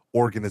be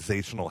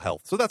organizational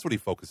health. So that's what he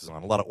focuses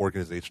on, a lot of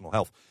organizational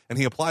health. And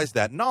he applies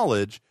that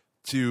knowledge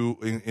to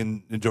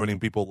in joining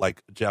people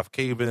like Jeff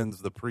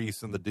Cavins, the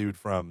priest, and the dude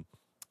from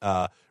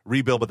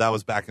Rebuild, but that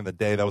was back in the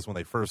day. That was when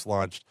they first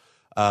launched.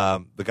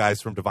 The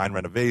guys from Divine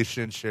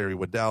Renovation, Sherry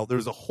Waddell.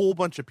 There's a whole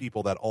bunch of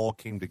people that all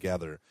came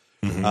together.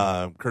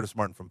 Curtis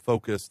Martin from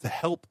Focus to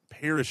help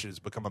parishes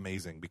become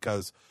amazing,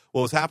 because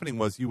what was happening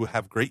was you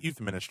have great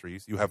youth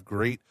ministries, you have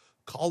great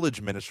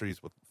college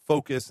ministries with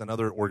Focus and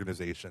other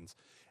organizations,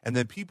 and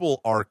then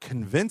people are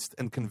convinced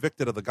and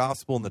convicted of the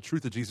gospel and the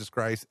truth of Jesus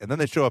Christ, and then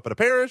they show up at a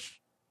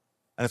parish,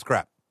 and it's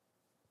crap.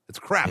 It's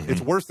crap.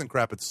 It's worse than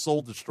crap. It's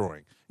soul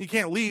destroying. You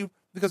can't leave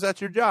because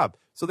that's your job.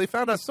 So they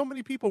found out so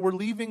many people were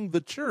leaving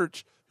the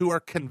church who are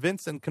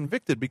convinced and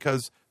convicted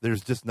because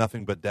there's just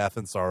nothing but death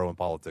and sorrow in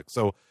politics.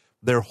 So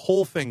their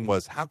whole thing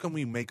was, how can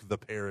we make the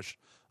parish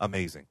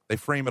amazing? They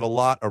frame it a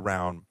lot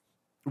around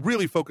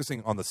really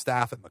focusing on the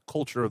staff and the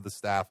culture of the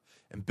staff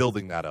and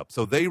building that up.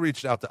 So they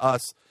reached out to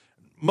us,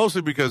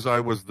 mostly because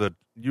I was the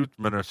youth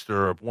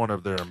minister of one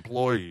of their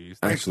employees.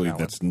 Actually,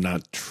 that's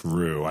not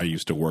true. I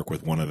used to work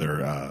with one of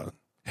their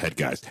head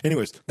guys.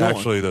 Anyways,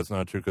 actually, that's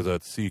not true, because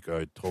at Seek,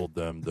 I told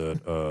them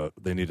that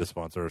they need to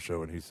sponsor a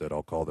show, and he said,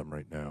 I'll call them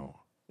right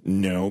now.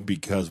 No,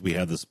 because we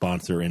had the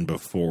sponsor in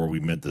before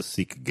we met the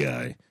Seek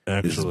guy.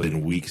 Actually, this has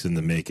been weeks in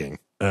the making.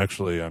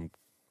 Actually, I'm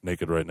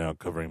naked right now,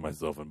 covering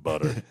myself in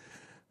butter.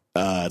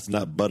 It's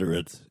not butter,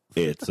 it's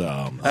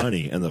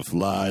honey, and the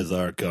flies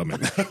are coming.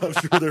 I'm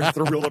sure they're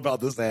thrilled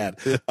about this ad.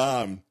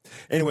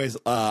 Anyways,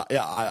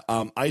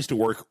 I used to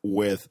work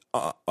with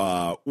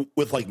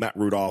like Matt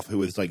Rudolph,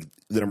 who is like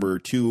the number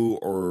 2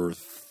 or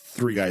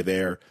 3 guy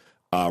there.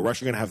 We're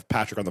actually going to have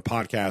Patrick on the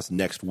podcast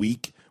next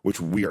week, which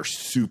we are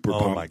super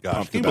pumped. Oh my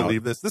gosh, can you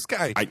believe this? This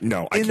guy, I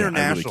international. can't.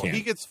 I really can't.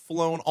 He gets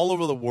flown all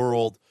over the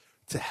world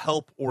to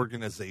help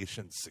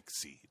organizations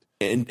succeed.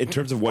 In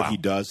terms of what he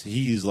does,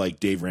 he's like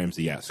Dave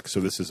Ramsey-esque. So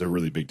this is a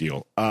really big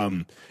deal.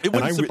 It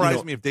wouldn't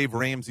surprise me if Dave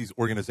Ramsey's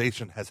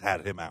organization has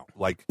had him out.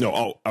 Like,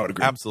 I would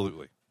agree.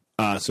 Absolutely.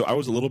 So I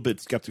was a little bit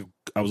skeptical.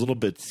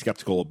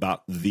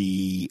 About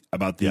the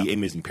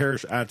Amazing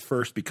Parish at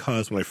first,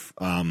 because when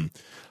I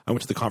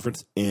went to the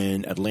conference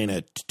in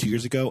Atlanta 2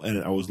 years ago,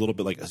 and I was a little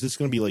bit like, is this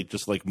going to be like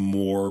just like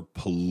more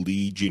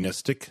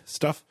Pelagianistic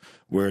stuff,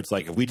 where it's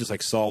like, if we just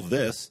like solve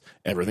this,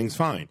 everything's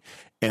fine.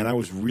 And I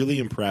was really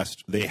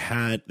impressed. They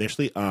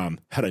actually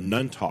had a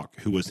nun talk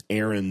who was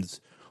Aaron's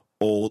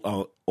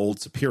old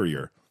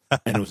superior,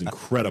 and it was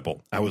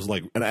incredible. I was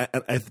like, and I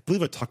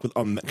believe I talked with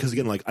because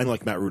again, like I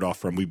like Matt Rudolph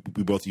from we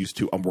both used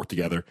to work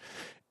together,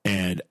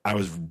 and I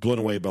was blown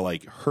away by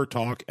like her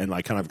talk, and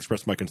I kind of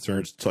expressed my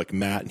concerns to like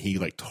Matt, and he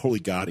like totally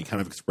got it. He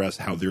kind of expressed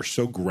how they're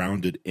so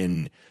grounded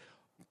in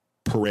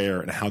prayer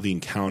and how the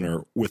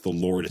encounter with the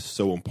Lord is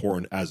so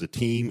important as a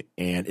team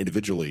and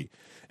individually.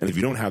 And if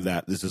you don't have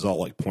that, this is all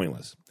like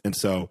pointless. And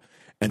so,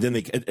 and then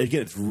again,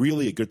 it's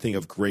really a good thing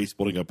of grace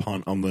building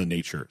upon on the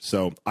nature.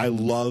 So I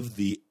love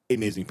the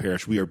Amazing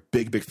Parish. We are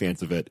big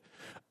fans of it.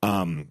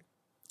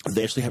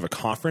 They actually have a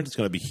conference. It's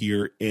going to be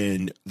here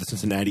in the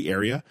Cincinnati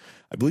area.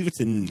 I believe it's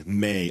in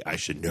May. I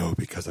should know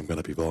because I'm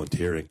going to be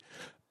volunteering.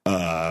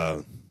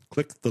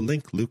 Click the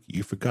link, Luke.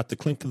 You forgot to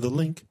click the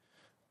link.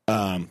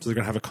 So they're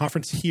going to have a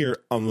conference here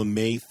on the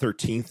May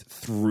 13th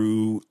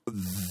through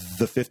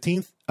the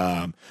 15th.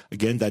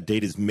 Again, that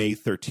date is May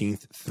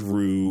 13th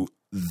through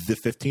the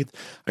 15th.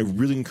 I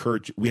really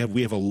encourage. We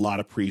have a lot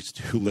of priests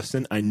who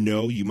listen. I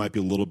know you might be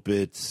a little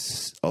bit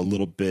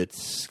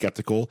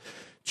skeptical.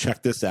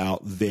 Check this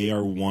out. They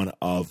are one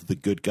of the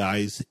good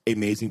guys.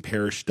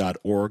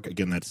 AmazingParish.org.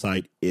 Again, that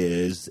site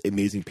is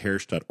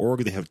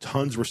AmazingParish.org. They have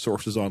tons of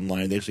resources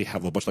online. They actually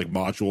have a bunch of like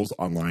modules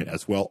online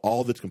as well. All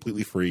of it's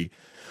completely free.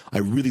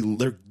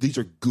 These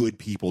are good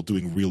people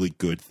doing really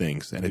good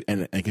things. And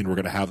again, we're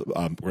gonna have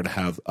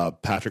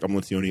Patrick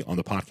Lencioni on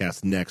the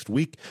podcast next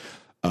week.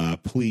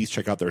 Please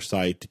check out their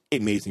site,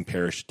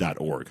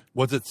 AmazingParish.org.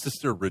 Was it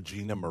Sister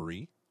Regina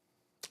Marie?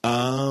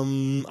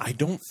 I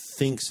don't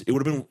think so. It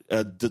would have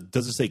been.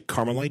 Does it say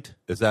Carmelite?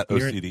 Is that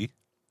OCD,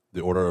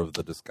 the Order of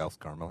the Discalced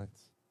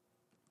Carmelites?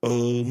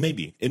 Oh,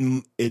 maybe.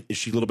 Is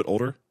she a little bit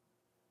older?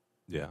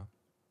 Yeah,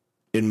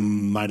 it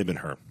might have been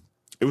her.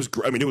 It was.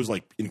 I mean, it was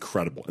like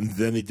incredible. And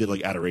then they did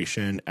like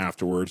adoration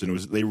afterwards, and it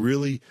was.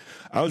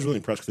 I was really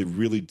impressed because they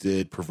really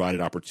did provide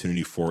an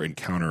opportunity for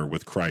encounter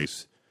with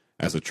Christ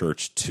as a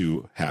church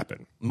to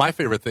happen. My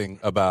favorite thing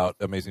about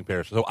Amazing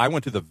Parish, so I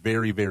went to the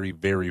very, very,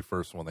 very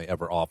first one they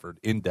ever offered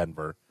in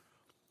Denver.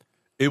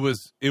 It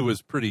was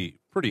pretty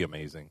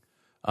amazing.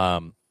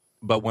 But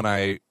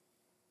when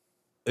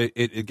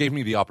it gave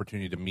me the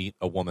opportunity to meet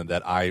a woman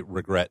that I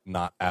regret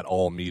not at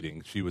all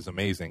meeting. She was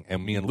amazing.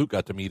 And me and Luke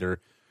got to meet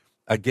her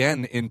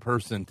again in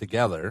person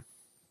together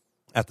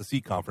at the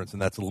Seek conference.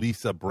 And that's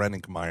Lisa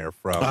Brenninkmeyer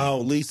from... Oh,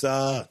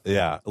 Lisa.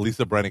 Yeah,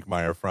 Lisa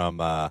Brenninkmeyer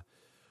from...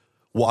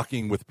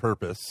 Walking with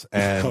Purpose, I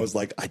and was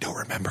like, I don't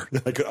remember.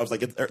 I was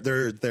like,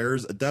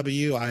 there's a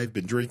W. I've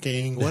been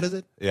drinking. What is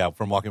it? yeah,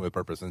 from Walking with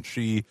Purpose. And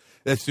she,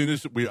 as soon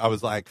as I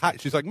was like, hi,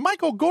 she's like,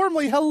 Michael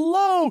Gormley,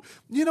 hello.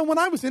 You know, when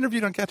I was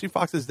interviewed on Catching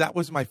Foxes, that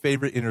was my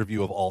favorite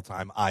interview of all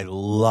time. I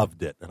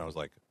loved it. And I was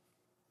like,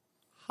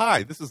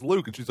 hi, this is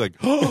Luke. And she's like,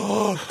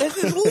 oh,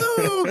 this is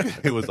Luke.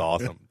 It was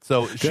awesome.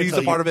 So she's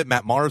a part of it.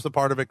 Matt Maher's a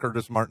part of it.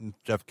 Curtis Martin,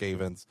 Jeff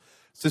Cavins,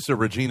 Sister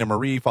Regina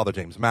Marie, Father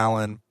James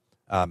Mallon,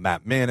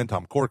 Matt Mann and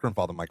Tom Corcoran,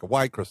 Father Michael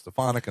White, Chris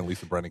Stefanik, and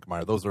Lisa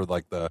Brenninkmeyer. Those are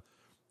like the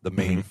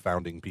main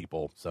founding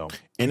people. So,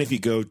 and if you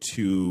go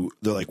to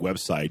the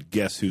website,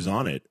 guess who's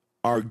on it?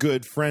 Our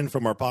good friend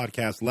from our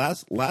podcast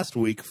last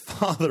week,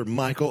 Father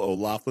Michael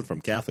O'Loughlin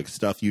from Catholic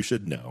Stuff You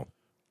Should Know.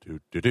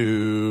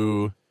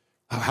 Oh,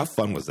 how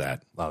fun was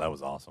that? that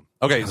was awesome.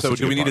 Okay, so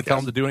do we need to tell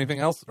them to do anything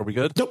else? Are we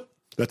good? Nope,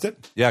 that's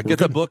it. Yeah, get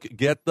the book.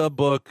 Get the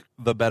book,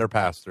 The Better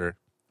Pastor.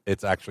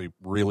 It's actually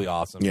really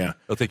awesome. Yeah.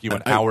 It'll take you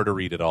an hour to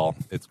read it all.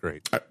 It's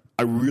great.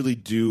 I really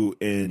do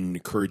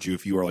encourage you,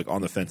 if you are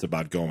on the fence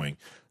about go and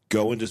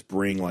just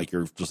bring a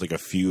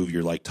few of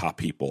your top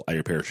people at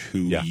your parish who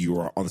you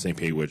are on the same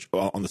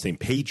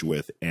page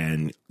with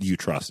and you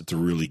trust. It's a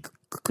really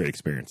great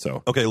experience.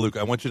 So okay, Luke,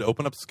 I want you to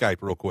open up Skype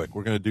real quick.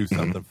 We're going to do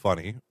something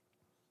funny.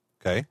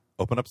 Okay,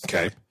 open up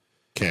Skype.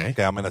 Okay,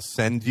 I'm going to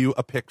send you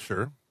a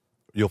picture.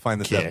 You'll find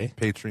this at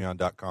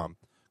patreon.com.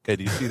 Okay,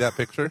 do you see that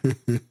picture?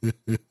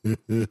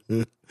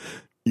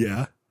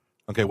 Yeah.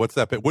 Okay, what's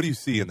that? What do you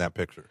see in that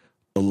picture?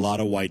 A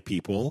lot of white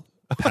people.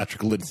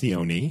 Patrick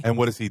Lencioni. And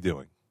what is he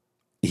doing?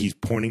 He's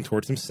pointing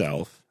towards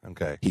himself.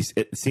 Okay.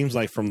 It seems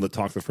like from the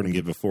talk that Ferdinand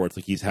gave before, it's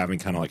like he's having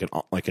kind of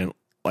like an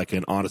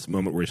honest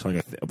moment where he's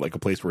telling a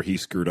place where he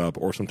screwed up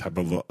or some type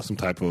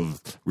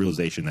of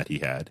realization that he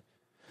had.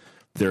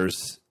 There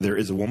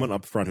is a woman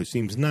up front who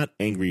seems not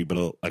angry, but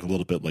a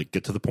little bit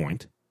get to the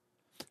point.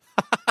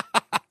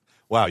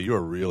 Wow, you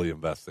are really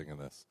investing in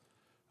this.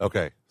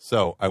 Okay,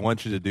 so I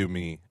want you to do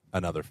me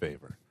another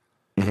favor.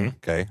 Mm-hmm.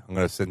 Okay, I'm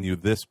going to send you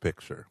this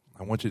picture.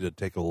 I want you to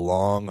take a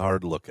long,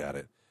 hard look at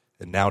it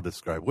and now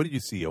describe. What do you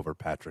see over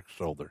Patrick's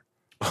shoulder?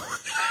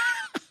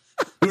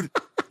 Who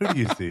do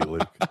you see,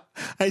 Luke?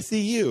 I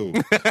see you.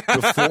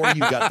 Before you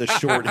got the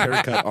short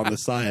haircut on the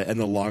side and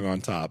the long on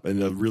top and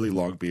the really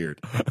long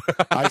beard.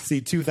 I see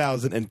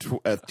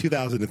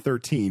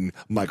 2013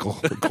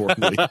 Michael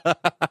Gormley.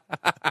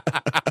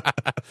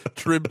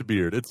 Trimmed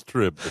beard. It's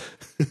trimmed.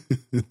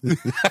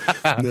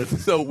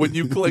 So when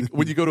you go to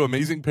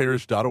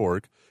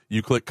amazingparish.org,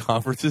 you click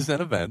conferences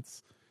and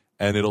events,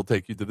 and it'll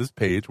take you to this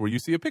page where you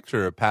see a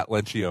picture of Pat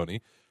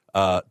Lencioni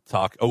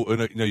talk. Oh,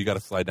 no, you got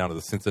to slide down to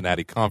the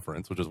Cincinnati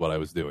conference, which is what I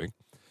was doing.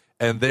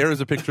 And there is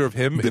a picture of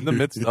him in the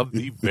midst of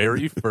the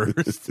very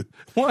first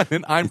one,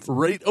 and I'm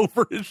right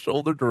over his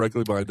shoulder,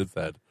 directly behind his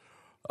head.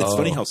 It's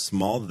funny how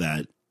small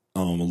that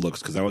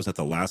looks, because I was at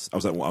the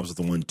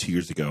one 2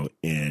 years ago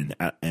in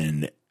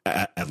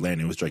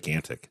Atlanta. It was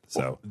gigantic.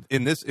 So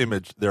in this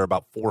image, there are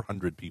about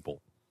 400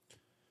 people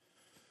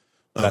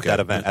at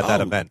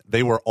that event.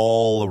 They were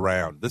all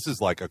around. This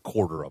is like a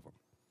quarter of them.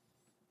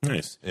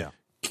 Nice. Yeah.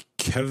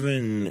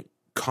 Kevin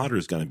Cotter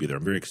is going to be there.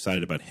 I'm very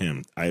excited about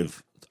him. I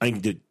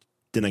didn't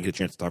get a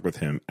chance to talk with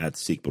him at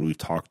Seek, but we've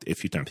talked a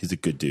few times. He's a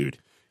good dude.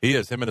 He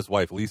is. Him and his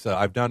wife, Lisa.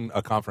 I've done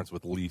a conference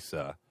with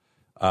Lisa.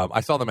 I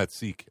saw them at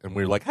Seek, and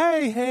we were like,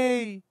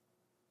 hey.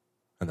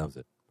 And that was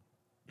it.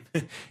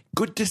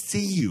 Good to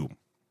see you.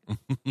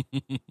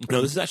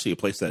 No, this is actually a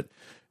place that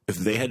if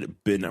they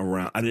had been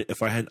around,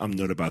 if I had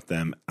known about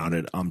them out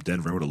at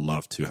Denver, I would have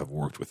loved to have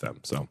worked with them.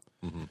 So,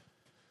 All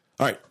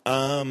right,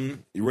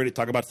 you ready to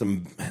talk about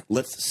some?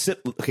 Let's sit.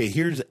 Okay,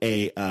 here's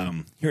a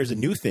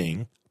new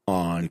thing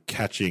on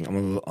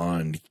Catching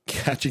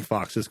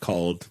Foxes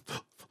called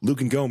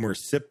Luke and Gomer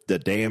Sip the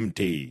Damn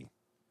Tea.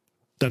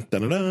 Dun,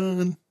 dun, dun,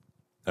 dun.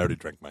 I already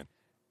drank mine.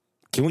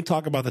 Can we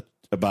talk about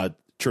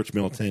Church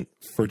Militant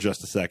for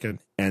just a second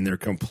and their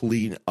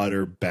complete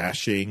utter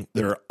bashing,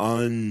 their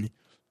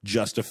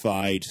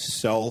unjustified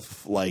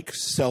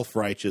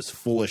self-righteous,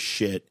 full of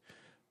shit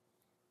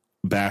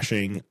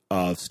bashing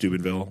of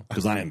Steubenville?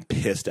 Because I am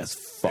pissed as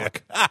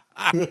fuck.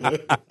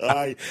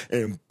 I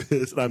am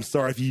pissed. I'm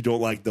sorry if you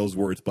don't like those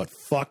words, but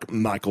fuck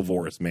Michael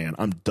Voris, man.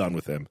 I'm done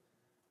with him.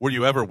 Were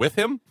you ever with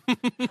him?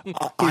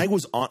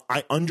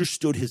 I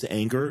understood his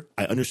anger.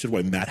 I understood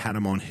why Matt had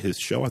him on his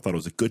show. I thought it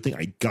was a good thing.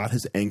 I got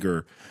his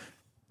anger.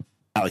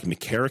 I like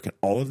McCarrick and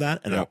all of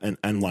that, and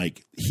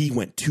he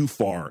went too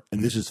far,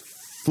 and this is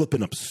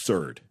flipping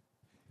absurd.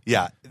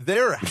 Yeah,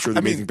 I'm sure the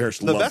Amazing Parish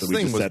the loved best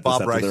thing was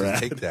Bob Rice's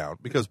takedown,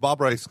 because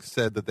Bob Rice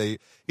said that he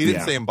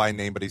didn't say them by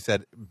name, but he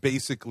said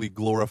basically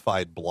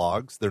glorified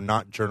blogs. They're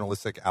not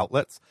journalistic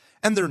outlets,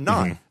 and they're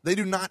not. Mm-hmm. They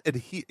do not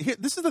adhere.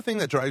 This is the thing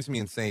that drives me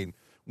insane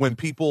when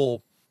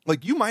people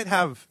you might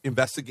have you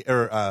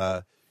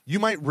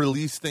might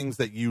release things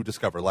that you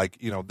discover.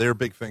 Their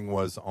big thing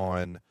was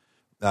on.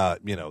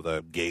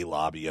 The gay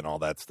lobby and all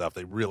that stuff.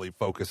 They really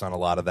focus on a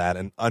lot of that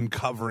and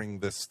uncovering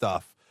this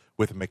stuff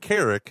with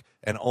McCarrick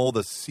and all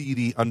the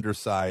seedy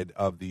underside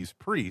of these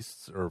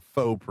priests or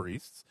faux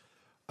priests.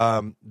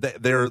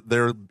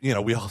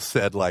 they're we all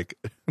said like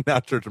now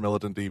Church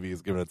Militant TV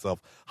is giving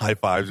itself high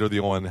fives. They're the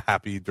only one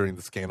happy during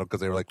the scandal because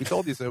they were like, we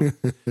told you so.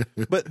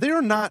 But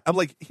they're not. I'm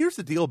like, here's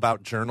the deal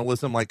about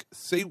journalism. Like,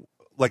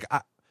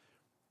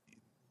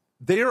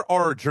 there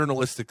are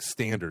journalistic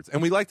standards,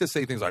 and we like to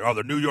say things like, "Oh,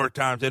 the New York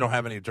Times, they don't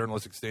have any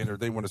journalistic standard.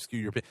 They want to skew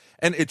your opinion."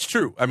 And it's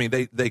true. I mean,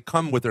 they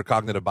come with their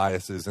cognitive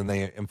biases and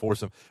they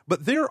enforce them.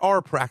 But there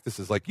are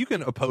practices like you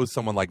can oppose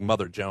someone like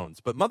Mother Jones,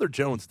 but Mother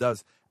Jones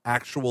does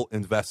actual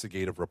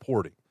investigative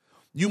reporting.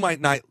 You might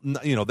not,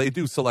 they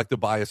do selective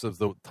bias of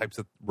the types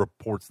of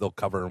reports they'll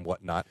cover and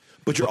whatnot.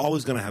 But you're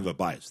always going to have a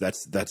bias.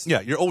 That's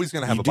yeah. You're always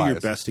going to have a bias. You do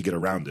your best to get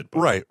around it.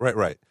 But.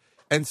 Right.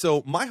 And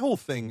so my whole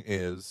thing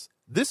is,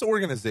 this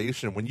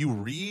organization, when you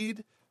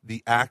read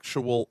the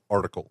actual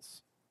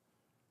articles,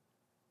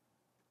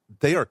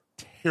 they are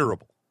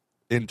terrible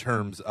in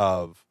terms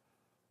of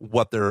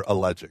what they're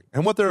alleging.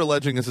 And what they're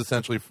alleging is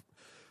essentially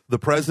the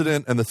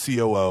president and the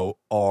COO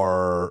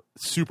are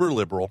super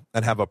liberal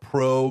and have a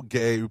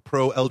pro-gay,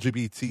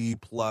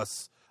 pro-LGBT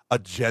plus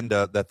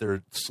agenda that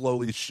they're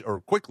slowly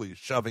or quickly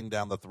shoving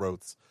down the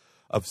throats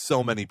of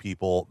so many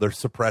people. They're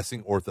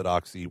suppressing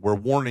orthodoxy. We're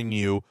warning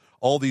you,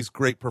 all these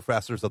great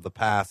professors of the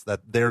past,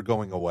 that they're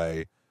going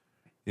away,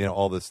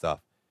 all this stuff.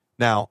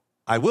 Now,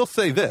 I will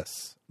say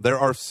this. There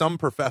are some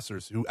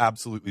professors who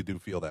absolutely do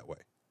feel that way.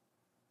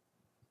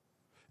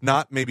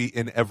 Not maybe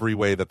in every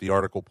way that the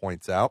article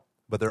points out,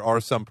 but there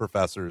are some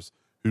professors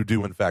who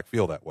do, in fact,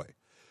 feel that way.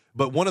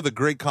 But one of the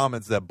great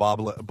comments that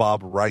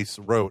Bob Rice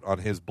wrote on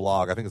his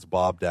blog, I think it's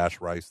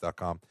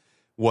bob-rice.com,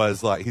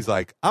 was like, he's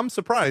like, I'm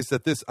surprised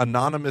that this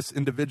anonymous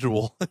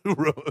individual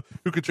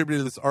who contributed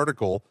to this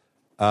article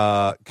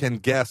can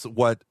guess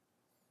what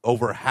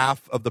over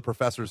half of the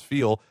professors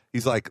feel.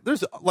 He's like,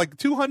 there's like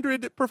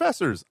 200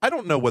 professors. I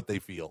don't know what they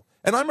feel.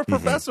 And I'm a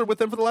professor with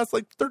them for the last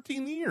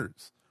 13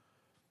 years.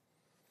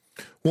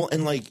 Well,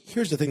 and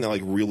here's the thing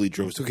that really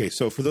drove. Okay,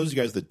 so for those of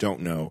you guys that don't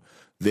know,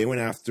 they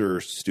went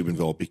after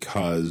Steubenville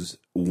because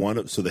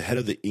the head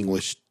of the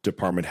English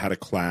department had a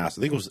class.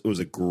 I think it was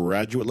a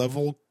graduate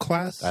level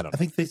class. I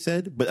think they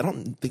said, but I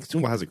don't think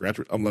Steubenville has a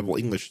graduate level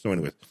English. So,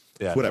 anyways,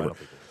 whatever.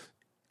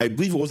 I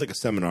believe it was like a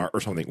seminar or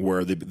something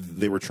where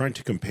they were trying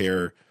to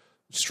compare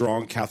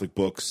strong Catholic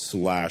books /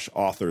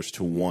 authors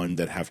to one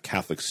that have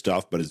Catholic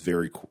stuff but is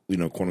very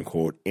quote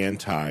unquote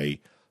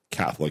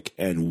anti-Catholic.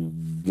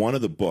 And one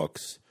of the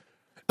books,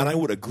 and I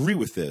would agree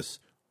with this,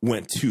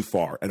 went too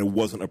far and it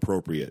wasn't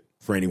appropriate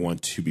for anyone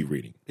to be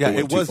reading. Yeah,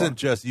 it wasn't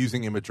just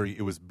using imagery,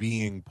 it was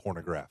being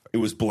pornographic. It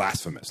was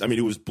blasphemous. I mean,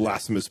 it was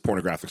blasphemous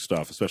pornographic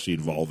stuff, especially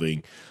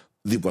involving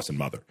the Blessed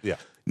Mother. Yeah.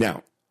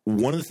 Now,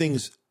 one of the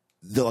things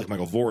that, like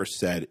Michael Voris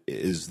said,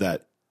 is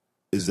that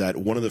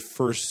one of the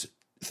first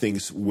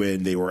things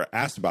when they were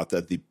asked about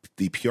that,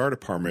 the PR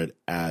department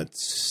at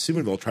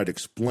Steubenville tried to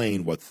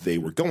explain what they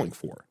were going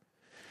for.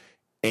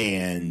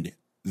 And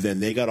then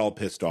they got all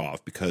pissed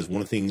off because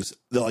one of the things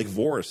that, like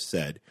Voris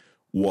said,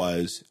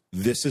 was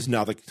this is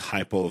not the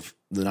type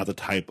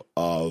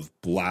of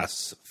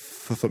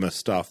blasphemous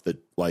stuff that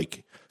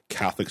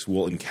Catholics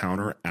will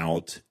encounter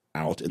out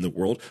in the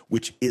world,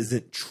 which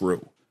isn't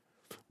true.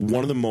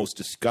 One of the most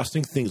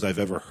disgusting things I've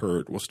ever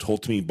heard was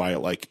told to me by a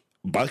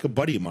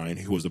buddy of mine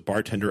who was a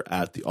bartender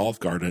at the Olive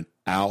Garden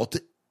out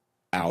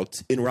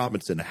in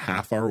Robinson, a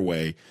half hour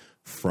away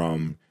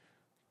from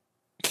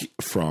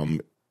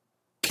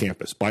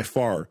campus. By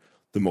far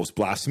the most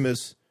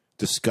blasphemous,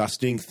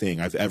 disgusting thing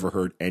I've ever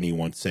heard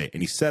anyone say.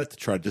 And he said it to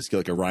try to just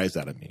get a rise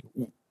out of me.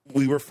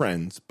 We were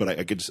friends, but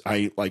I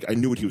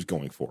knew what he was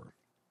going for.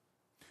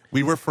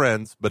 We were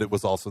friends, but it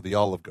was also the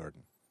Olive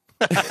Garden.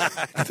 Oh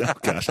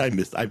gosh,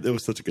 it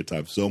was such a good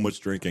time. So much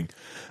drinking.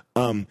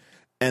 And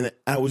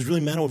I was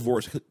really mad with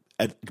Voris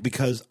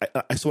because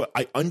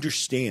I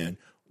understand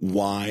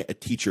why a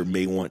teacher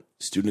may want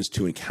students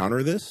to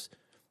encounter this,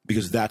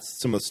 because that's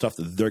some of the stuff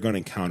that they're going to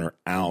encounter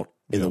out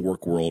in the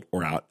work world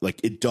or out.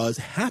 It does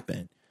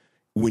happen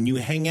when you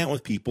hang out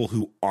with people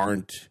who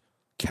aren't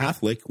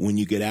Catholic. When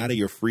you get out of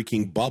your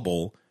freaking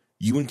bubble,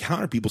 you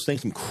encounter people saying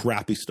some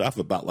crappy stuff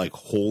about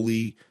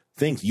holy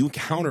things. You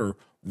encounter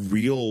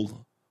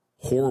real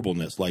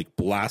horribleness, you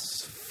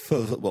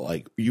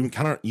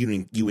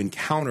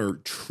encounter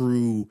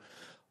true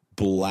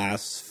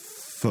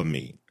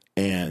blasphemy.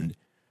 And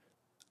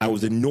I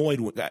was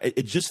annoyed.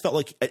 It just felt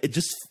like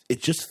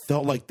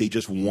they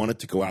just wanted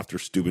to go after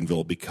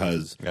Steubenville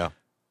because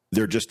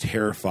they're just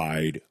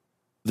terrified.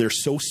 They're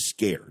so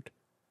scared.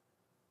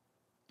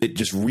 It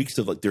just reeks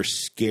of they're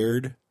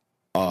scared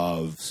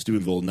of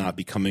Steubenville not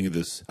becoming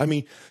this. I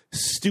mean,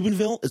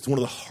 Steubenville is one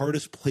of the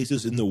hardest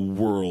places in the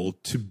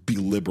world to be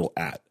liberal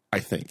at, I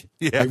think.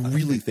 Yeah, I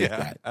really think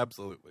that.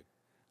 Absolutely.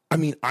 I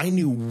mean, I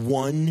knew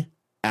one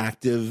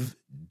active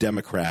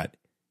Democrat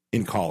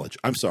in college.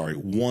 I'm sorry,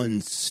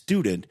 one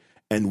student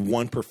and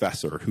one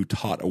professor who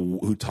taught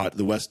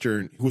the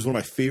Western, who was one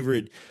of my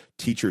favorite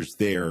teachers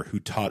there, who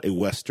taught a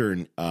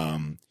Western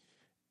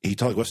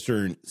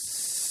Western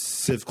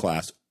Civ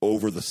class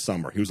over the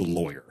summer. He was a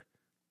lawyer.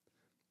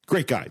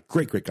 Great guy,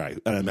 great guy.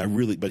 And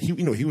but he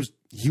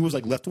was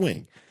left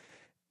wing.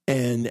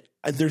 And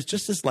there's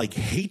just this like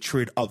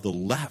hatred of the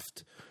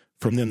left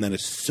from them that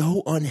is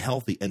so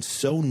unhealthy and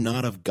so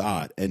not of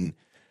God. And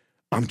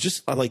I'm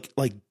just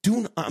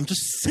I'm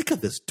just sick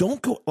of this.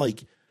 Don't go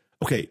like,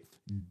 okay,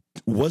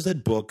 was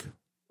that book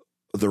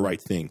the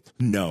right thing?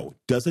 No.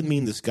 Doesn't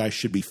mean this guy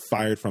should be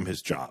fired from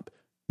his job.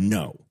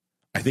 No.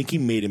 I think he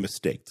made a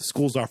mistake. The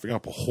school's offering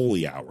up a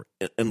holy hour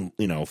and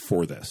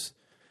for this.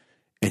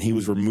 And he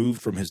was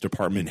removed from his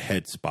department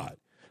head spot.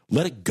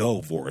 Let it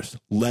go, Voris.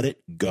 Let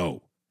it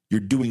go.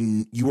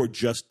 You are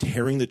just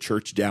tearing the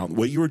church down.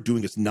 What you are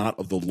doing is not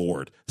of the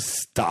Lord.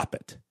 Stop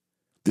it.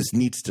 This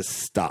needs to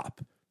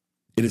stop.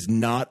 It is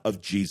not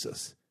of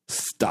Jesus.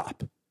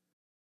 Stop.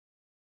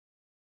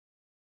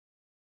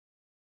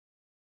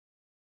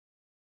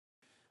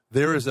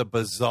 There is a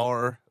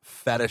bizarre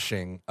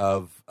fetishing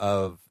of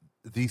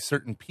these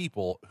certain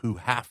people who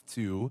have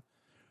to,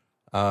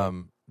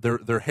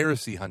 they're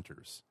heresy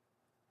hunters,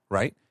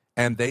 right?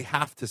 And they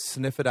have to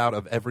sniff it out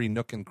of every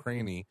nook and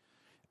cranny.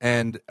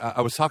 And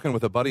I was talking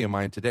with a buddy of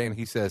mine today, and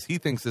he says he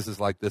thinks this is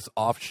like this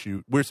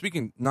offshoot. We're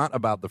speaking not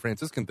about the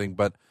Franciscan thing,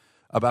 but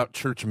about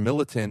church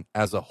militant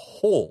as a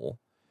whole,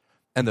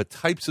 and the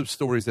types of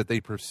stories that they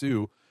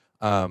pursue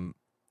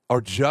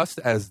are just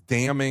as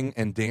damning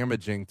and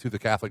damaging to the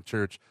Catholic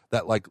Church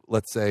that, like,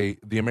 let's say,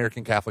 the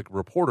American Catholic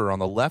Reporter on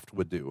the left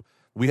would do.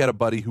 We had a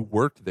buddy who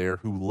worked there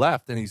who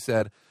left, and he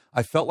said,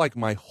 I felt like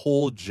my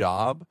whole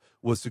job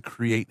was to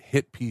create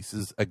hit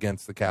pieces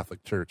against the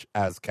Catholic Church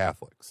as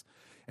Catholics.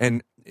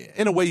 And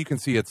in a way, you can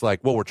see it's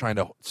like, well, we're trying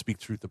to speak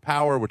truth to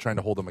power. We're trying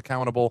to hold them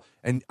accountable.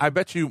 And I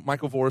bet you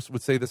Michael Voris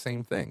would say the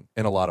same thing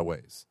in a lot of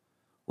ways.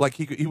 Like,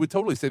 he would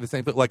totally say the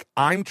same thing. Like,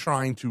 I'm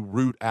trying to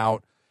root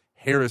out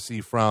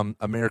heresy from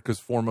America's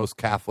foremost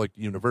Catholic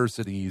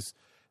universities.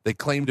 They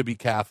claim to be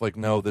Catholic.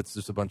 No, that's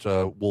just a bunch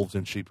of wolves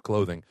in sheep's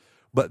clothing.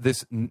 But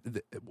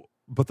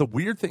the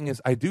weird thing is,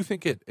 I do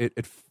think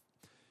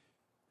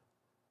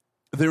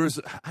there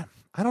is,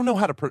 I don't know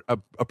how to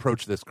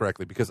approach this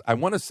correctly, because I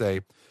want to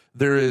say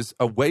there is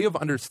a way of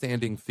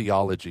understanding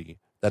theology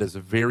that is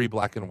very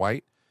black and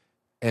white,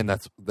 and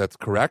that's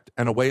correct,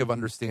 and a way of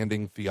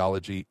understanding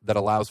theology that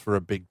allows for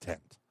a big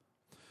tent.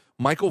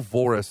 Michael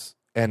Voris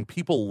and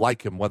people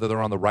like him, whether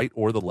they're on the right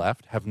or the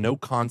left, have no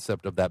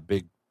concept of that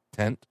big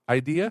tent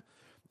idea,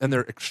 and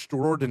they're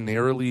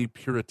extraordinarily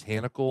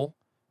puritanical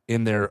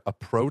in their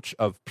approach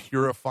of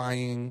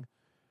purifying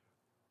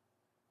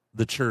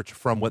the church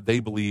from what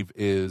they believe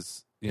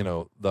is,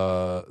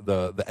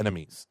 the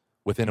enemies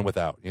within and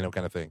without, kind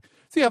of thing.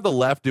 So you have the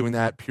left doing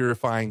that,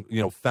 purifying,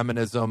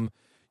 feminism.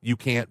 You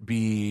can't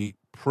be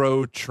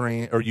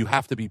pro-trans, or you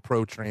have to be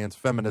pro-trans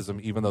feminism,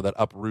 even though that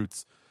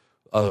uproots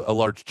a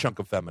large chunk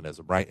of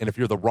feminism, right? And if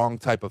you're the wrong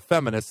type of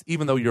feminist,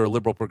 even though you're a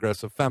liberal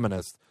progressive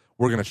feminist,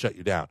 we're going to shut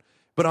you down.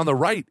 But on the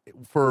right,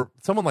 for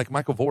someone like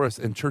Michael Voris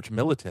and Church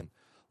Militant,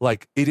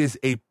 like, it is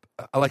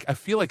I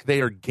feel like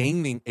they are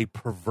gaining a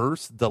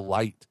perverse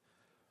delight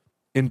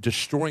in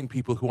destroying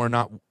people who are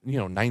not,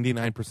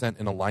 99%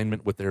 in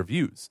alignment with their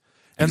views.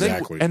 And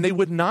exactly. They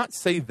would not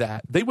say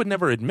that. They would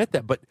never admit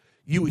that, but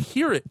you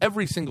hear it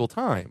every single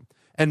time.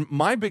 And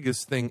my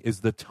biggest thing is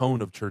the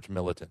tone of Church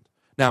Militant.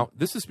 Now,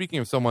 this is speaking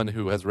of someone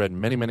who has read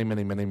many, many,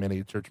 many, many,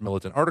 many Church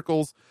Militant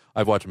articles.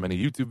 I've watched many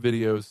YouTube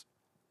videos,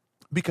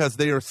 because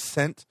they are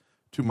sent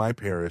to my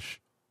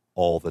parish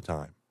all the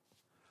time.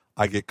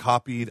 I get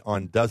copied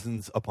on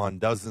dozens upon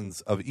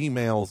dozens of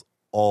emails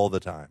all the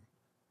time.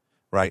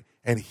 Right?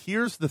 And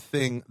here's the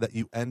thing that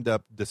you end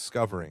up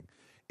discovering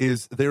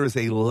is there is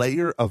a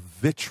layer of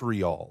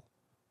vitriol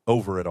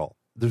over it all.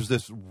 There's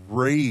this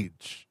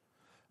rage,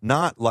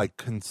 not like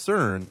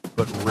concern,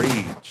 but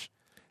rage.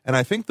 And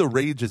I think the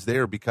rage is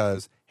there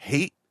because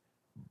hate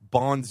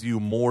bonds you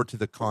more to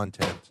the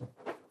content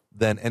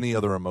than any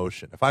other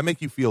emotion. If I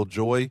make you feel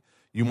joy,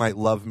 you might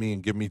love me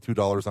and give me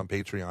 $2 on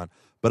Patreon.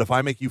 But if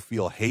I make you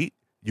feel hate,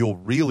 you'll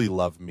really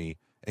love me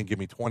and give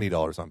me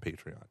 $20 on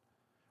Patreon.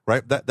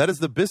 Right? That is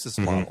the business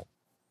model,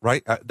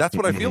 right? That's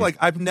what I feel like.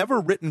 I've never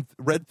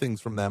read things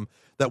from them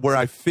that where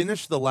I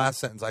finish the last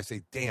sentence, I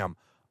say, damn,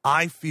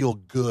 I feel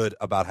good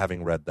about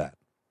having read that.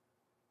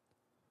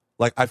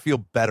 Like, I feel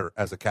better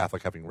as a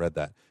Catholic having read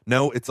that.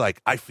 No, it's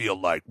like, I feel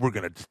like we're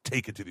going to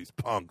take it to these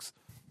punks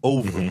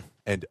over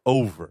and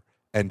over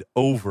and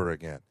over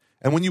again.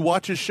 And when you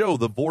watch his show,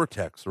 The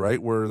Vortex, right,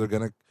 where they're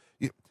going to...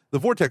 The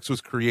Vortex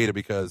was created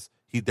because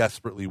he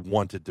desperately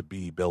wanted to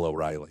be Bill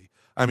O'Reilly.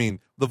 I mean,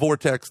 the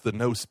Vortex, the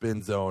no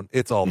spin zone,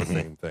 it's all the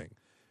same thing.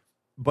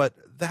 But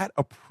that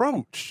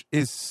approach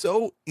is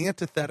so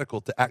antithetical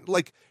to act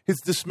like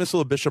his dismissal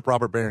of Bishop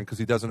Robert Barron because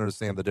he doesn't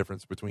understand the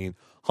difference between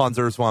Hans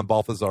Urs von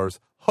Balthasar's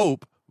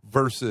hope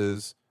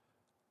versus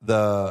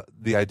the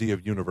idea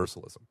of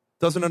universalism.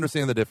 Doesn't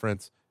understand the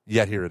difference,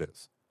 yet here it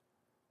is.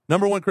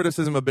 Number one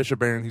criticism of Bishop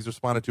Barron, he's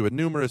responded to it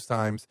numerous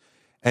times,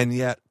 and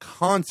yet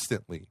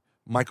constantly,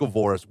 Michael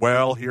Voris,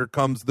 well, here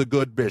comes the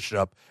good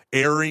bishop,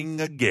 erring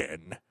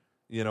again.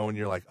 And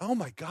you're like, oh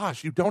my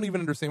gosh, you don't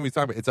even understand what he's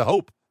talking about. It's a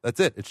hope. That's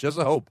it. It's just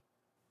a hope.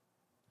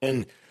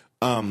 And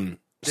I'm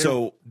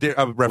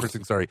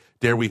referencing,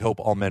 Dare We Hope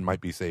All Men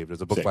Might Be Saved.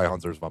 It's a book by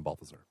Hans Urs von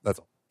Balthasar. That's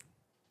all.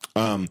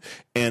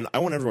 And I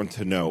want everyone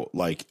to know,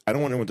 like, I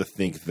don't want anyone to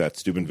think that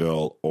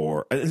Steubenville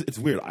it's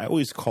weird. I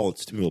always call it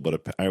Steubenville,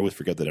 but I always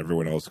forget that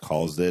everyone else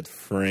calls it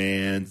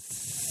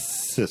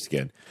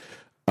Franciscan.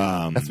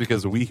 That's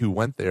because we who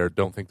went there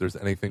don't think there's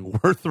anything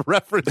worth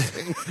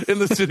referencing in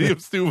the city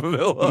of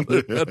Steubenville.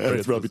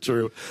 That's probably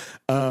true.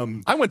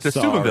 I went to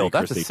Steubenville.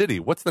 That's Christy. A city.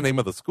 What's the name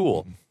of the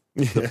school?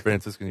 The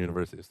Franciscan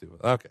University of Steubenville.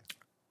 Okay.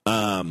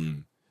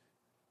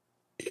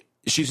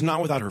 She's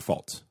not without her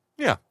faults.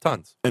 Yeah,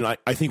 tons. And I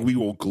think we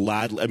will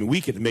gladly. I mean,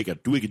 we could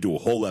do a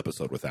whole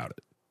episode without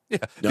it. Yeah,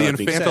 now, the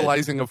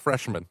infantilizing of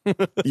freshmen.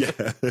 Yeah,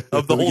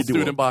 of the whole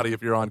student body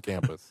if you're on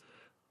campus.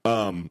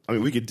 I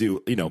mean, we could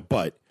do,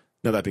 but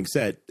now that being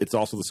said, it's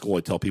also the school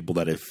I tell people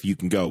that if you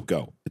can go.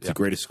 It's the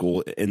greatest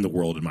school in the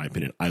world, in my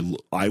opinion.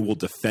 I will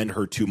defend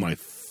her to my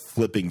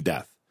flipping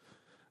death.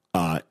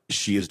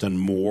 She has done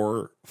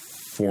more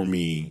for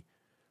me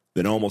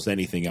than almost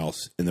anything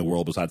else in the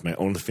world besides my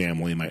own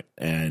family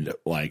and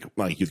my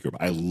youth group.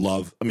 I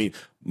mean,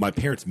 my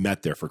parents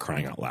met there, for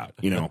crying out loud.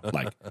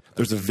 Like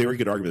there's a very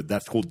good argument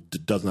that school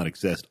does not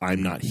exist.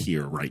 I'm not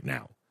here right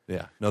now.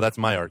 Yeah. No, that's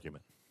my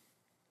argument.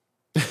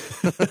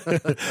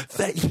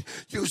 Thank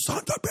you,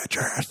 sons of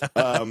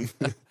bitches.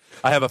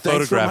 I have a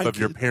photograph of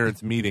your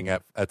parents meeting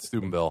at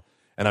Steubenville,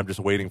 and I'm just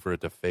waiting for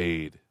it to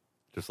fade.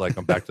 Just like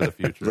I'm Back to the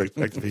Future. Back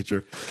to the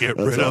Future. Get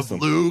rid of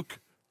Luke.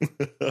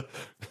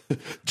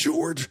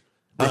 George.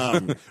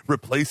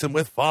 Replace him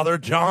with Father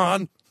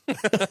John.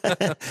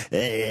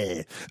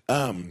 Okay,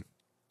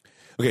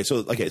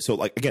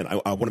 so again,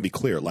 I want to be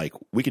clear. Like,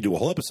 we could do a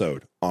whole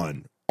episode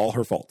on all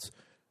her faults.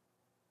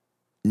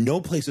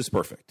 No place is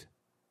perfect.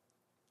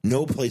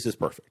 No place is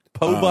perfect.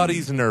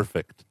 Body's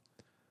nerfect.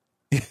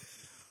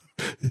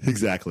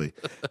 Exactly.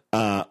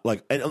 And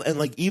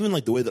even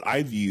the way that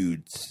I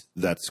viewed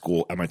that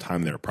school at my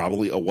time there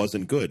probably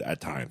wasn't good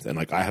at times. And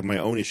I have my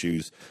own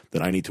issues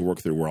that I need to work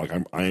through where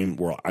I'm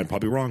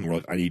probably wrong,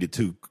 where I needed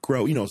to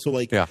grow,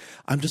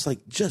 I'm just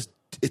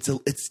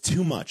it's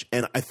too much.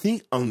 And I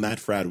think on Matt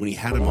Fradd, when he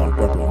had him on,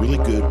 brought up a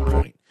really good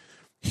point.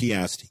 He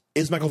asked,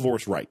 is Michael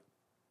Voris right?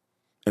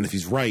 And if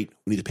he's right,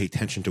 we need to pay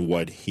attention to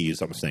what he is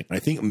saying. And I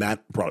think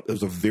Matt it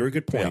was a very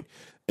good point. Yeah.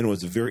 And it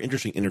was a very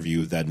interesting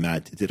interview that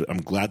Matt did.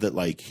 I'm glad that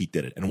he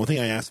did it. And one thing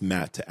I asked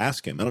Matt to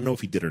ask him, I don't know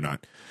if he did or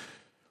not,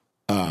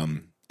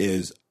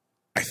 is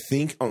I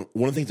think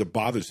one of the things that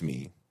bothers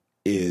me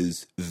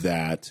is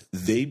that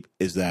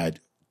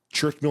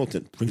Church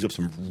Militant brings up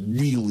some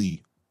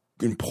really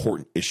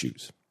important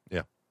issues.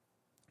 Yeah.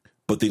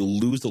 But they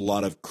lose a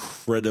lot of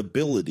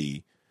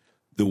credibility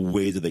the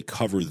way that they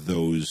cover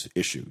those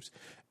issues.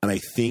 And I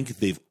think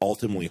they've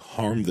ultimately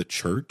harmed the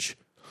church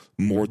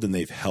more than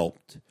they've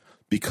helped,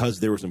 because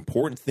there was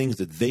important things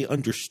that they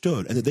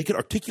understood and that they could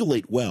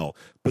articulate well,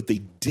 but they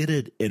did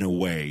it in a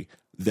way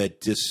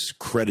that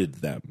discredited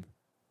them.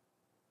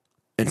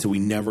 And so we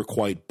never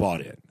quite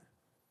bought in.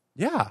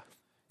 Yeah.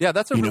 Yeah,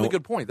 that's a really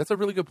good point. That's a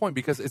really good point,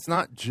 because it's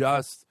not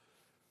just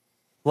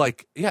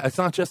it's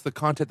not just the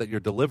content that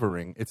you're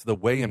delivering, it's the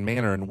way and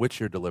manner in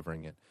which you're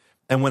delivering it.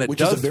 And when it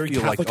does is a very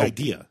feel Catholic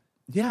idea.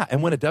 Yeah,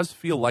 and when it does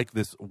feel like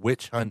this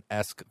witch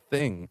hunt-esque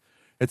thing,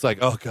 it's like,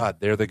 oh, God,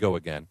 there they go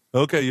again.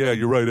 Okay, yeah,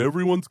 you're right.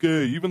 Everyone's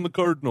gay, even the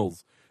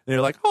Cardinals. And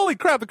you're like, holy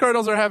crap, the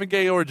Cardinals are having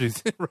gay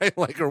orgies, right?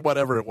 Or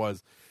whatever it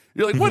was.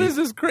 You're like, what is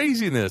this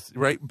craziness,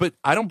 right? But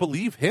I don't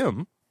believe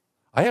him.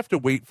 I have to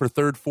wait for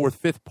third, fourth,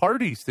 fifth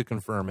parties to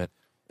confirm it.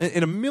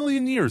 In a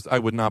million years, I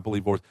would not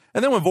believe Voris.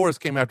 And then when Voris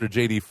came after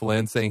J.D.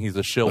 Flynn saying he's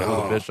a shill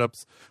for the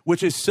bishops,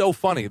 which is so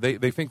funny.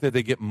 They think that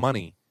they get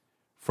money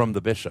from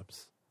the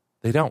bishops.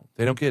 They don't.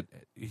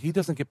 He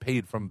doesn't get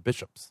paid from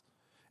bishops.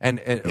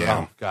 And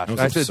oh gosh, and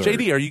I said,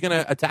 JD, are you going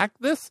to attack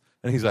this?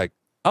 And he's like,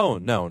 oh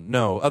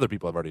no, other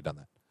people have already done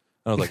that.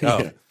 And I was like,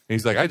 oh. Yeah.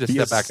 He's like, I just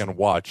step back and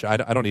watch. I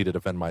don't need to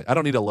defend I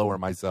don't need to lower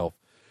myself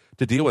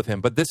to deal with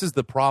him. But this is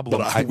the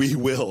problem. But we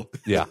will.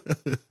 Yeah,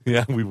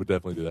 we would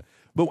definitely do that.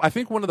 But I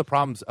think one of the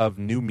problems of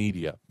new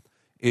media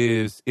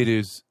is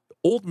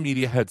old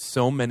media had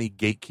so many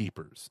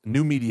gatekeepers.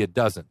 New media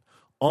doesn't.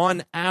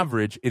 On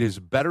average, it is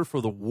better for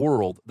the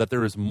world that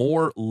there is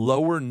more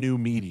lower new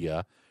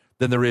media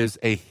than there is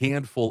a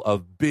handful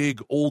of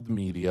big old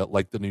media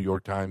like the New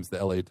York Times,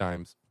 the LA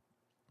Times.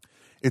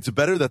 It's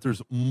better that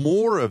there's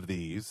more of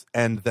these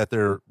and that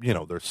they're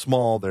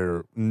small,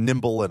 they're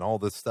nimble and all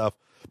this stuff.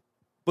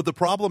 But the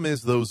problem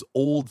is those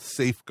old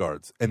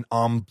safeguards and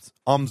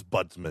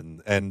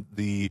ombudsman and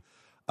the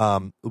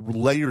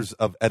layers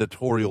of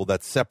editorial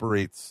that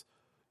separates,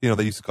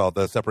 they used to call it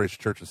the separation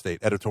of church and state,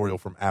 editorial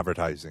from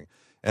advertising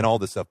and all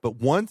this stuff. But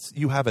once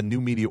you have a new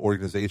media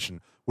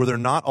organization where they're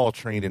not all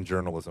trained in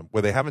journalism,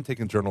 where they haven't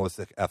taken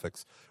journalistic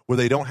ethics, where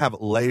they don't have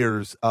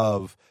layers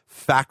of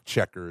fact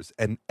checkers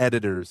and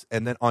editors,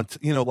 and then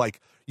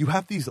you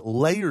have these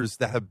layers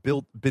that have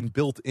been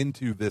built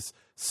into this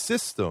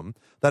system,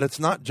 that it's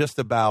not just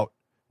about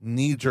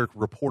knee-jerk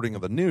reporting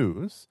of the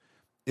news.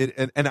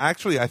 And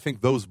actually, I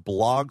think those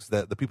blogs,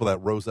 that the people that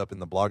rose up in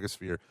the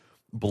blogosphere,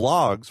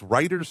 blogs,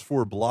 writers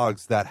for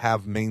blogs that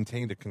have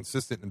maintained a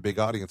consistent and big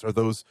audience are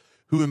those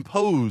who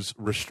impose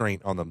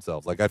restraint on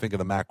themselves. Like I think in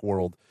the Mac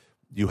world,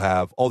 you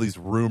have all these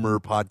rumor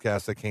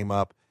podcasts that came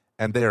up,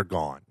 and they are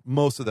gone.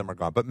 Most of them are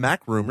gone. But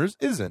Mac Rumors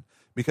isn't,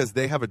 because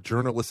they have a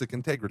journalistic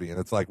integrity. And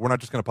it's like, we're not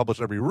just going to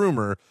publish every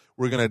rumor.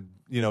 We're going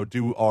to,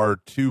 do our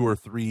 2 or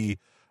 3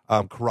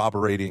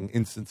 corroborating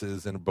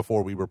instances and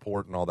before we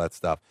report and all that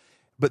stuff.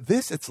 But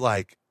it's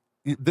like,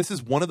 this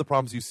is one of the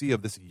problems you see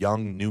of this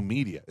young new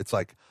media. It's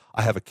like,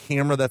 I have a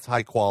camera that's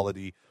high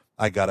quality.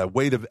 I got a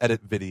way to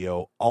edit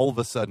video. All of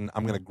a sudden,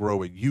 I'm going to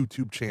grow a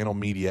YouTube channel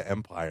media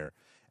empire.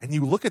 And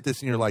you look at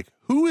this and you're like,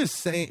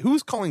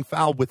 who's calling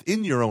foul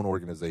within your own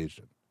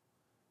organization?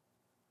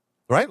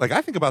 Right? Like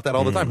I think about that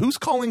all the time. Who's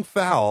calling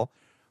foul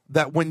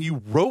that when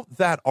you wrote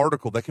that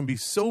article that can be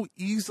so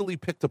easily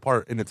picked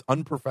apart in its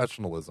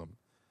unprofessionalism,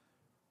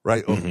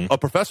 right? A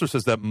professor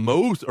says that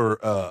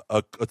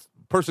a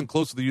person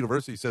close to the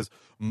university says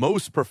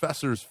most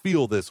professors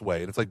feel this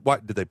way. And it's like,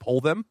 what? Did they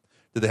poll them?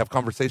 Did they have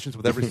conversations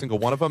with every single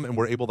one of them and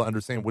were able to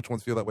understand which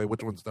ones feel that way,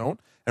 which ones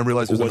don't, and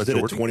realize there's a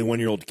majority? Was it a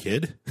 21-year-old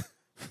kid?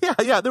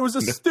 Yeah. There was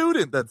a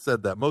student that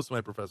said that most of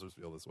my professors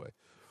feel this way.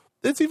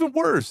 It's even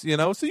worse,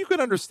 so you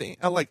could understand.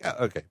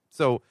 Okay.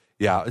 So,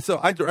 yeah. So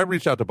I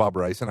reached out to Bob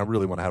Rice, and I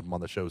really want to have him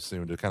on the show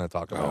soon to kind of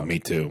talk about me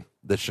too.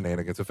 The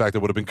shenanigans. In fact, it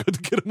would have been good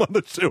to get him on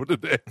the show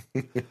today.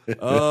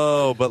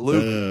 But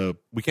Luke,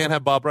 we can't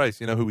have Bob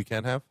Rice. You know who we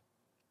can have?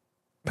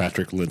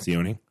 Patrick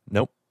Lencioni?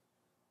 Nope.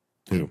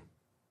 Who?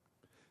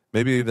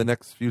 Maybe the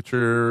next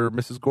future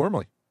Mrs.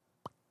 Gormley.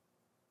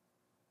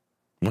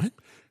 What?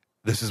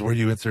 This is where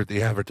you insert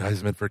the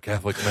advertisement for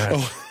Catholic Match.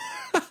 Oh.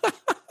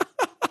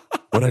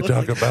 When I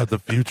talk about the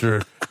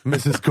future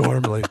Mrs.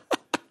 Gormley,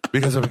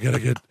 because I'm going to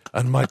get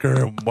on my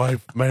current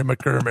wife, my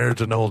current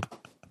marriage annulled.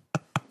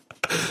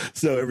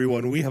 So,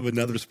 everyone, we have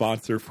another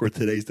sponsor for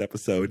today's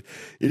episode.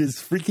 It is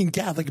freaking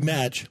Catholic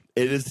Match.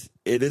 It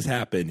has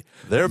happened.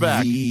 They're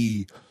back.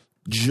 The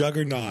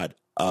juggernaut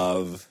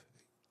of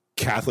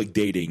Catholic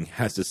dating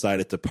has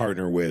decided to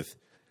partner with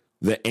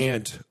the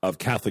aunt of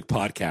Catholic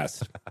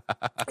podcasts.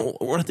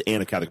 We're not the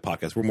aunt of Catholic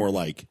podcasts. We're more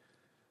like,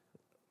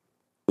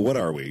 what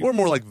are we? We're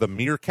more like the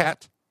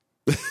meerkat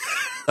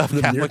of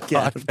the Catholic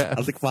meerkat podcast.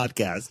 Catholic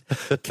podcast.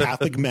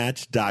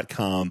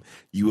 CatholicMatch.com.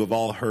 You have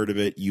all heard of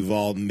it. You've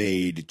all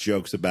made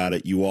jokes about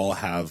it. You all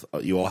have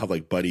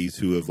like buddies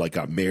who have like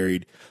got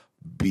married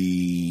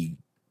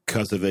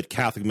because of it.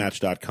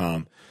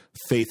 CatholicMatch.com.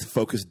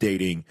 Faith-focused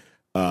dating.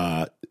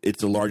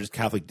 It's the largest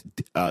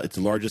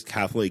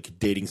Catholic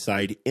dating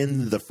site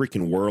in the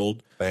freaking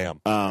world.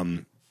 Bam.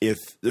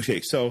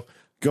 So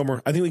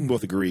Gomer, I think we can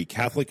both agree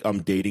Catholic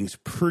dating's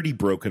pretty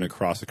broken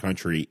across the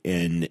country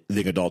in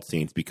the adult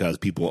scenes because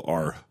people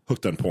are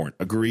hooked on porn.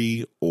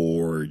 Agree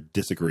or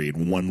disagree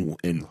in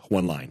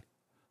one line?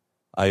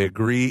 I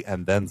agree,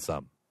 and then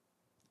some.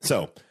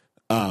 So,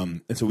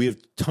 and so we have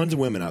tons of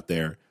women out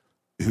there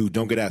who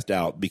don't get asked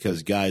out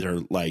because guys are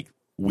like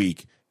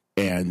weak.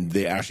 And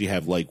they actually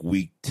have like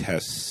weak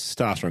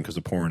testosterone because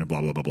of porn and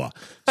blah blah blah blah.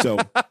 So,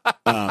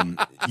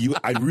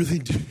 I really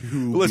do.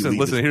 Listen.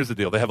 Here's the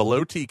deal: they have a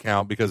low T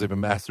count because they've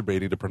been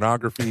masturbating to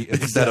pornography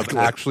instead of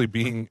actually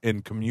being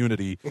in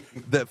community.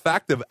 The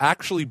fact of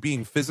actually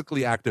being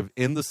physically active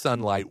in the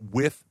sunlight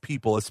with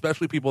people,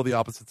 especially people of the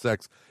opposite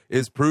sex,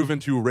 is proven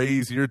to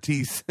raise your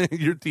T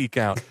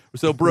count.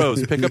 So,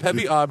 bros, pick up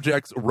heavy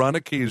objects, run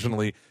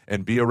occasionally,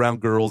 and be around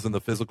girls in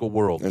the physical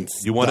world. And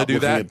you want to do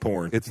that?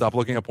 Porn. Stop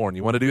looking at porn.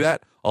 You want to do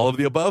that? All of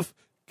the above.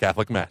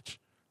 Catholic Match.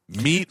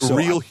 Meet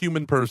real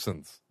human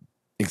persons.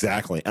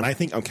 Exactly. And I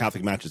think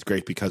Catholic Match is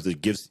great because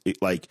it gives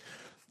it like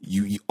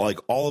you like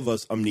all of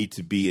us need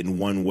to be in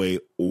one way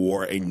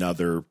or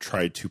another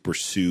try to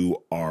pursue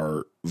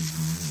our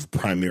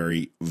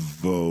primary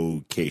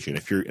vocation.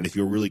 If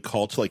you're really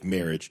called to like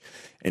marriage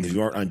and if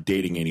you aren't on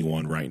dating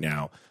anyone right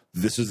now,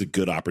 this is a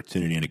good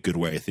opportunity and a good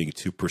way I think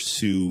to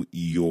pursue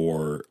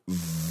your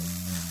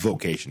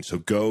vocation. So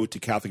go to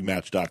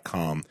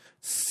CatholicMatch.com,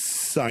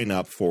 sign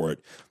up for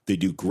it. They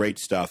do great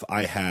stuff.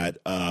 I had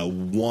I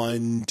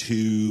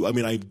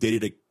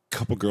dated a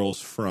couple girls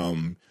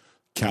from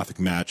Catholic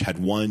Match, had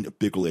one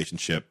big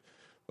relationship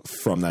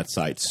from that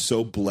site.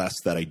 So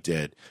blessed that I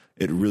did.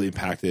 It really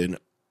impacted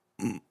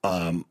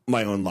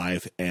my own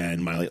life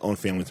and my own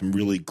family in some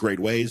really great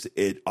ways.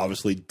 It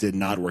obviously did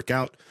not work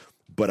out,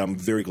 but I'm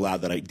very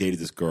glad that I dated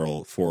this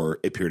girl for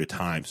a period of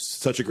time.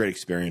 Such a great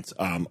experience.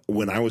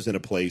 When I was in a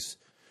place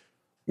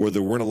where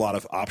there weren't a lot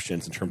of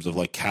options in terms of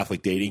like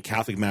Catholic dating,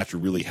 Catholic Match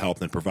really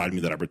helped and provided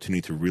me that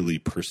opportunity to really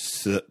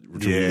pursue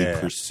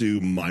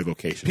my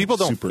vocation. People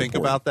don't think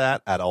about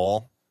that at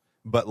all.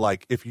 But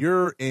like if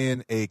you're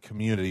in a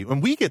community,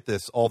 and we get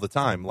this all the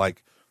time,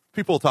 like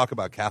people talk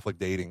about Catholic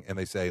dating and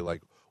they say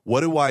like, what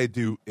do I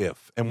do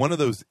if? And one of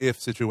those if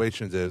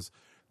situations is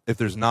if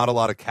there's not a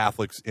lot of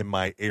Catholics in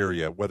my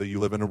area, whether you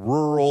live in a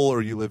rural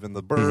or you live in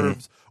the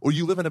burbs or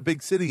you live in a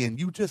big city and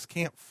you just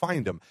can't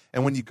find them.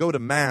 And when you go to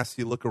mass,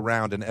 you look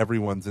around and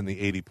everyone's in the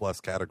 80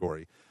 plus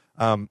category.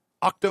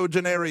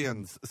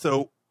 Octogenarians.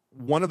 So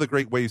one of the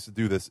great ways to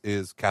do this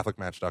is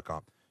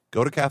CatholicMatch.com.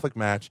 go to Catholic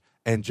Match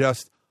and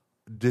just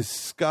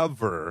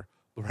discover,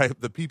 right,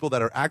 the people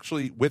that are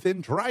actually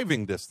within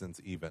driving distance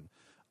even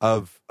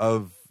of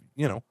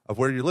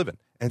where you're living.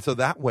 And so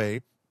that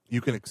way you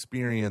can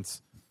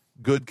experience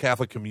good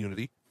Catholic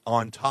community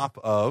on top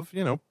of,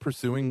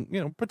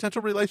 pursuing,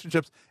 potential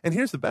relationships. And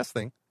here's the best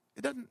thing.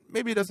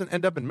 Maybe it doesn't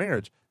end up in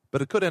marriage,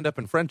 but it could end up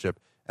in friendship.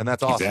 And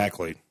that's awesome.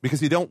 Exactly.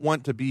 Because you don't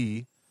want to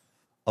be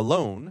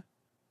alone.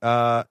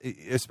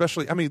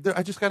 Especially,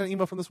 I just got an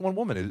email from this one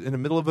woman in the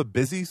middle of a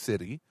busy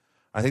city.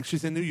 I think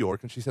she's in New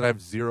York, and she said, I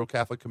have zero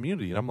Catholic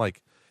community. And I'm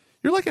like,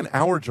 you're like an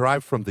hour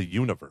drive from the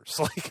universe.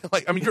 You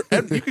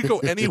could go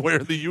anywhere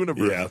in the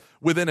universe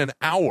within an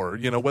hour,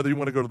 whether you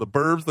want to go to the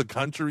burbs, the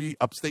country,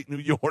 upstate New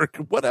York,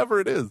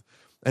 whatever it is.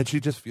 And she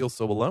just feels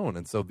so alone.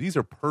 And so these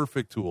are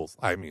perfect tools.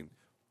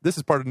 This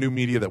is part of new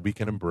media that we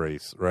can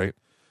embrace, right?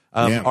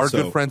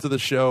 Good friends of the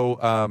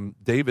show,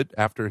 David,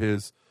 after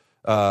his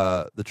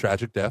the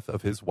tragic death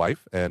of his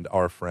wife and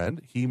our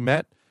friend, he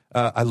met.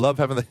 I love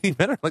he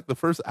met her like the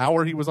first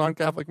hour he was on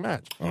Catholic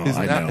Match. His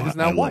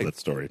now wife. Love that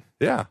story.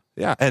 Yeah.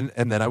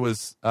 And then I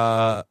was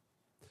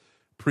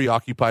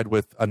preoccupied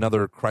with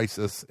another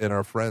crisis in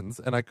our friends,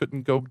 and I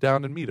couldn't go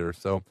down and meet her.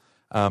 So,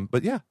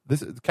 but yeah,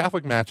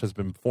 Catholic Match has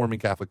been forming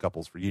Catholic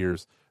couples for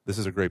years. This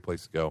is a great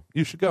place to go.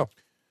 You should go.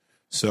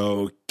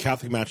 So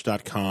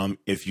CatholicMatch.com.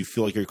 If you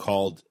feel like you're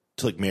called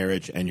to like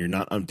marriage and you're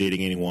not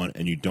dating anyone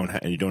and you don't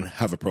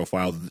have a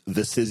profile,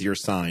 this is your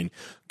sign.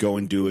 Go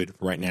and do it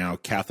right now.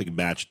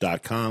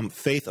 CatholicMatch.com.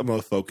 Faith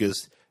among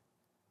focus.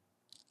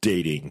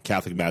 Dating.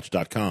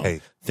 CatholicMatch.com.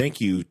 Hey.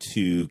 Thank you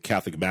to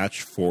Catholic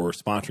Match for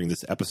sponsoring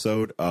this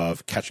episode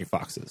of Catching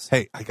Foxes.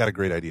 Hey, I got a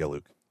great idea,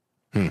 Luke.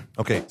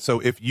 Okay, so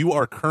if you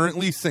are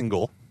currently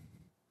single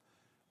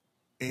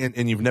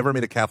and you've never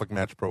made a Catholic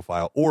Match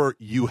profile, or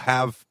you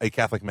have a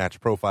Catholic Match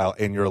profile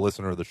and you're a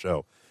listener of the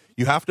show,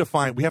 we have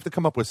to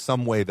come up with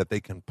some way that they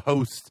can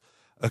post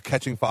a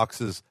Catching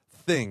Foxes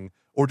thing,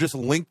 or just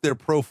link their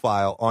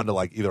profile onto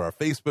like either our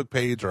Facebook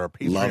page or our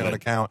Patreon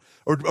account,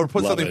 or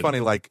put something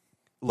funny like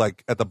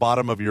at the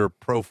bottom of your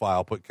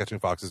profile, put Catching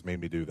Foxes made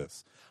me do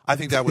this. I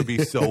think that would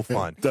be so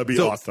fun. That'd be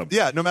awesome.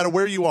 Yeah, no matter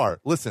where you are.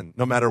 Listen,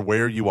 no matter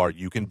where you are,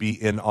 you can be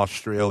in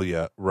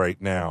Australia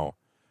right now.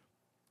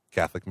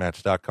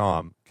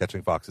 CatholicMatch.com.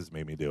 Catching Foxes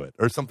made me do it,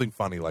 or something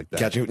funny like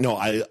that.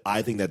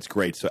 I think that's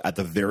great. So at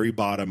the very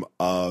bottom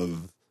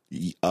of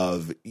like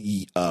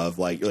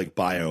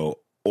bio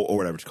or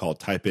whatever it's called,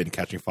 type in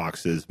Catching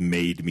Foxes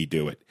made me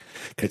do it.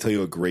 Can I tell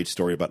you a great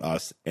story about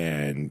us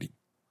and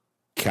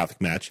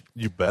Catholic Match?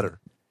 You better.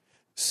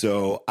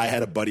 So I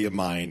had a buddy of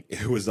mine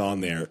who was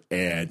on there,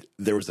 and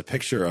there was a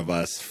picture of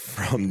us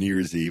from New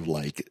Year's Eve,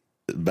 like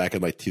back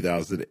in like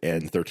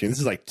 2013. This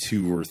is like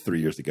 2 or 3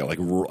 years ago, like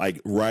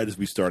right as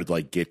we started to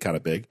like get kind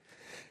of big.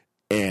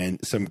 And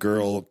some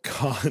girl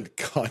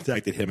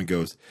contacted him and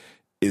goes,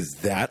 "Is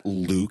that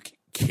Luke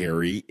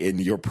Carey in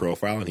your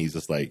profile?" And he's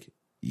just like,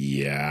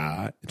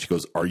 "Yeah." And she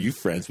goes, "Are you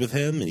friends with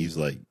him?" And he's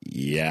like,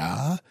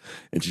 "Yeah."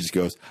 And she just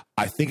goes,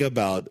 "I think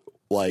about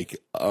like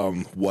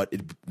what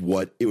it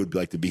would be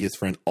like to be his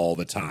friend all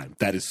the time.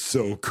 That is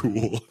so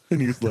cool." And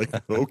he was like,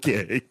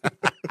 "Okay."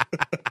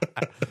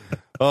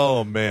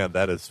 Oh man,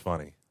 that is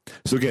funny.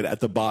 So again,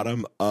 at the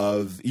bottom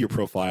of your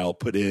profile,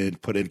 put in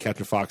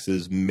Catching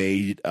Foxes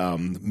made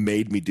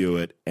me do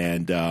it,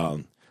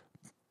 and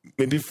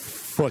maybe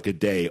for like a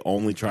day,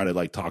 only try to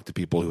like talk to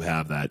people who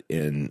have that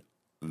in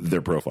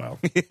their profile.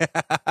 Yeah.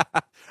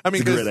 I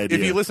mean,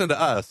 if you listen to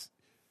us,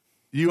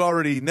 you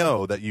already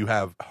know that you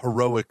have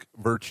heroic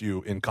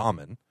virtue in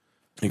common.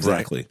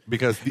 Exactly. Right?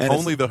 Because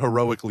only the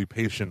heroically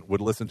patient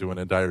would listen to an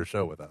entire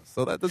show with us.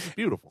 So this is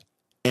beautiful.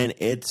 And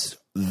it's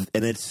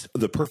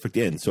the perfect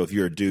end. So if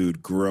you're a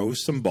dude, grow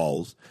some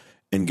balls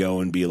and go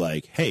and be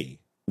like, "Hey,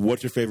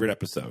 what's your favorite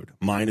episode?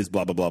 Mine is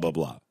blah, blah, blah, blah,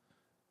 blah."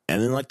 And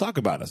then like talk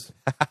about us.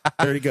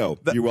 There you go.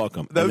 You're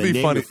welcome. That would be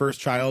name funny. Your first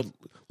child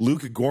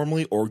Luke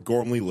Gormley or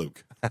Gormley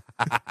Luke.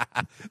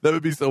 That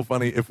would be so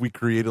funny if we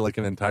created like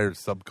an entire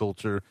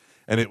subculture,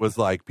 and it was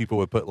like people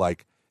would put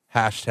like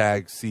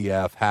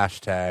 #CF,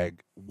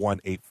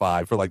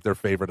 #185 for like their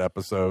favorite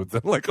episodes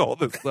and like all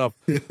this stuff.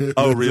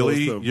 Oh,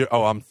 really? Awesome.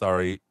 I'm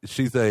sorry.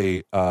 She's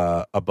a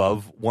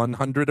above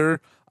 100er.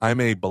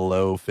 I'm a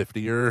below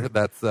 50er.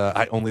 That's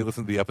I only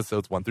listened to the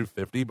episodes 1 through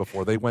 50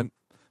 before they went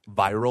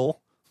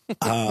viral.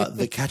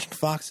 The Catching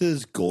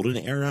Foxes golden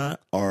era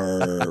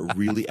are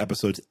really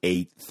episodes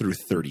 8 through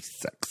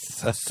 36.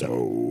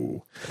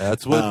 So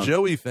that's what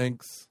Joey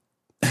thinks.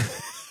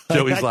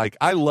 Joey's like,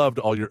 "I loved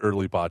all your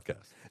early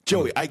podcasts."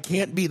 Joey, I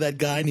can't be that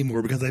guy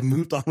anymore because I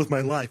moved on with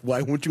my life.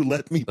 Why won't you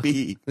let me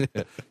be?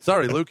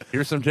 Sorry, Luke.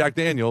 Here's some Jack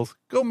Daniels.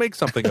 Go make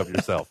something of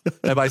yourself.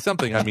 And by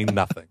something, I mean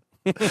nothing.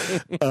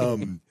 Okay,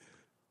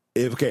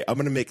 I'm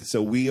going to make it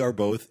so we are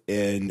both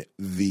in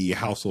the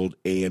household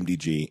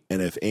AMDG. And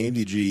if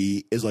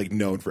AMDG is like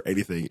known for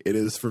anything, it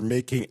is for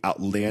making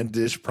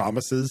outlandish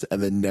promises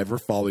and then never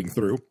following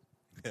through.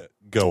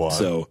 Go on.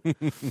 So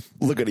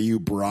look at you,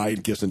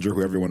 Brian Kissinger,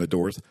 who everyone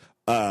adores.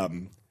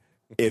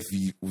 If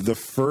the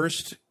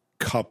first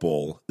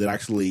couple that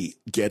actually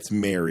gets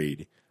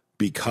married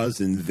because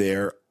in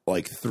their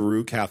like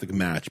through Catholic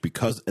Match,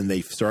 because and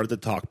they started to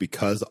talk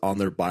because on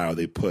their bio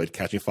they put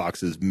Catching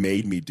Foxes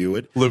made me do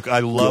it. Luke, I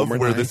love Gomer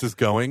where and this is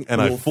going, and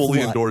I will fully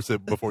fly. endorse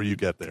it before you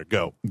get there.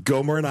 Go.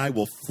 Gomer and I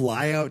will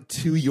fly out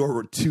to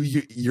your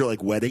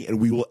like wedding, and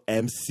we will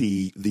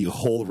MC the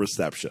whole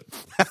reception.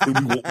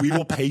 And we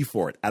will pay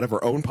for it out of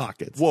our own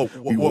pockets. Whoa,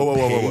 We will whoa.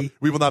 pay-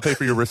 We will not pay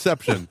for your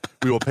reception.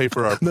 We will pay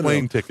for our No, no,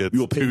 plane no. tickets We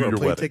will pay to for our your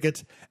plane wedding.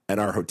 tickets and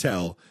our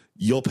hotel.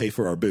 You'll pay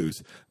for our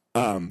booze.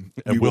 And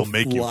we we'll will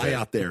make you fly pay.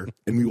 out there,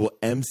 and we will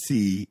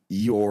MC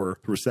your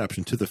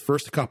reception to the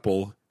first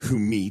couple who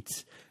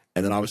meets,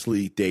 and then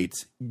obviously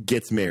dates,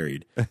 gets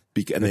married,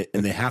 and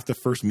they have to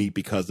first meet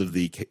because of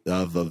the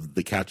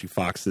Catching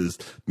Foxes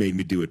made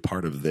me do it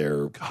part of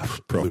their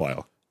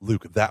profile.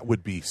 Luke, that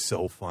would be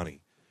so funny.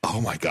 Oh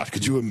my gosh!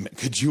 Could you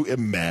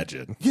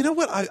imagine? You know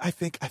what I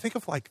think? I think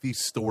of like these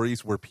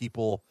stories where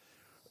people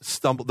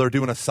stumble. They're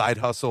doing a side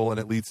hustle, and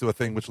it leads to a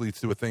thing, which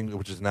leads to a thing,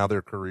 which is now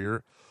their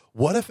career.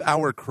 What if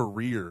our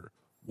career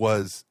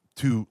was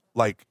to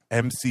like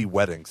MC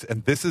weddings,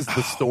 and this is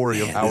the story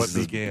of man, how it this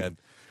is- began?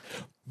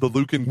 The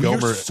Luke and We are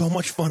Gomer. so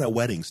much fun at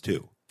weddings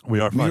too. We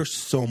are We fun. are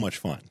so much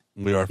fun.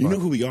 We are You fun. know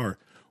who we are?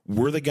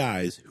 We're the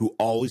guys who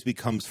always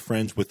becomes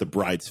friends with the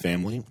bride's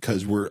family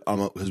because we're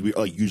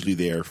like usually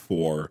there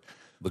for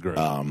The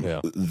groom. Yeah.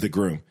 the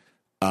groom.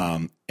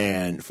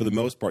 And for the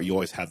most part, you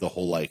always have the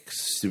whole like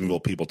civil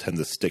people tend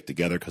to stick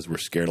together because we're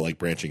scared of like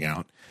branching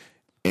out.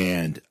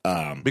 And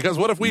Because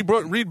what if we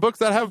read books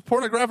that have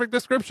pornographic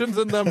descriptions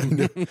in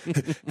them?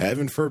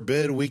 heaven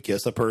forbid we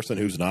kiss a person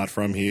who's not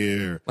from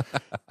here.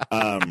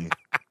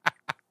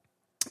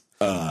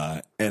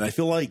 And I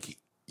feel like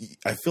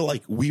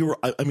we were.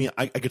 I mean,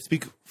 I could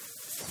speak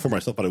for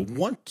myself, but I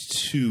want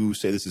to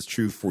say this is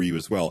true for you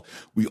as well.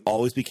 We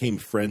always became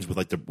friends with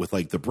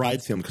the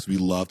bride's family because we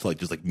love to like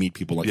just like meet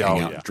people, like hang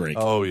out and drink.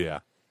 Oh yeah.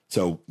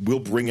 So we'll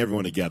bring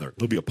everyone together.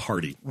 It'll be a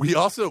party. We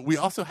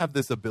also have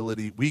this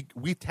ability.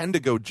 We tend to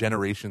go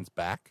generations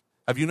back.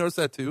 Have you noticed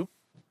that too?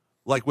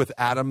 Like with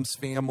Adam's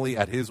family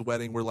at his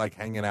wedding, we're like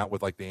hanging out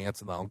with like the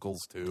aunts and the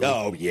uncles too.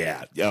 Oh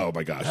yeah. Oh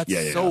my gosh. That's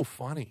yeah. so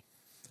funny.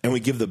 And we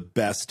give the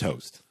best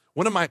toast.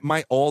 One of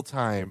my all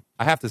time.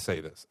 I have to say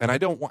this, and I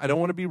don't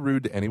want to be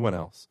rude to anyone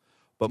else,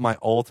 but my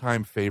all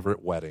time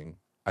favorite wedding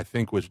I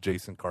think was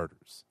Jason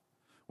Carter's.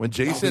 When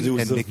Jason it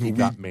was and Nikki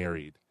got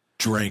married.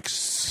 Drank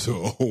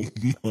so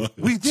much.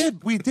 We did,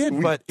 but did.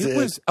 it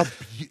was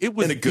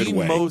In a good the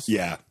way. most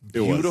Yeah, it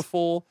was.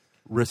 beautiful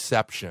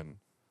reception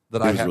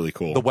that It I was had. really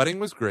cool. The wedding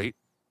was great.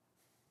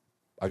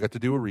 I got to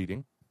do a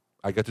reading.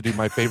 I got to do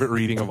my favorite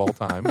reading of all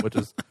time, which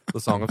is the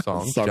Song of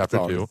Songs, Song of chapter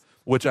Songs. 2,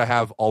 which I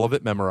have all of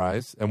it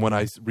memorized. And when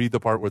I read the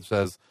part which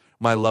says,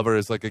 "My lover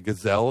is like a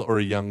gazelle or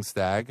a young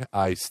stag,"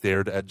 I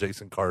stared at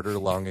Jason Carter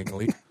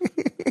longingly.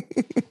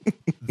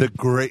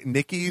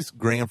 Nikki's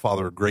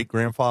grandfather, great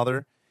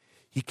grandfather,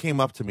 he came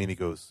up to me and he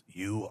goes,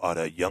 "You are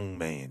the young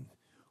man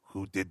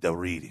who did the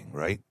reading,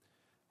 right?"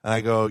 And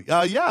I go,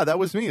 "Yeah, that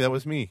was me. That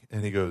was me."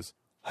 And he goes,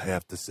 "I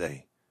have to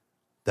say,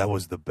 that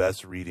was the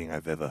best reading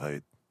I've ever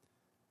heard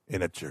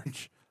in a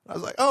church." I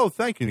was like, "Oh,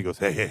 thank you." And he goes,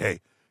 Hey.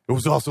 It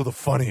was also the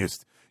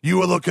funniest. You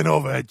were looking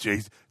over at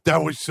Jason.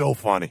 That was so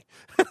funny."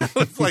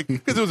 It's like,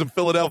 because it was in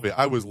Philadelphia.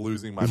 I was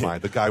losing my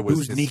mind. The guy was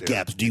Whose hysterical.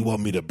 kneecaps do you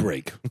want me to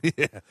break?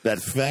 Yeah. That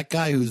fat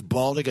guy who's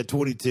balding at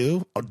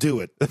 22? I'll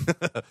do it.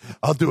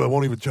 I'll do it. I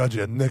won't even charge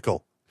you a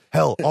nickel.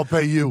 Hell, I'll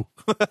pay you.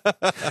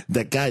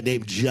 That guy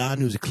named John,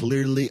 who's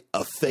clearly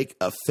a fake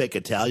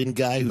Italian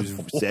guy who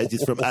says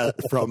he's from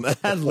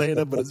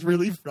Atlanta, but is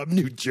really from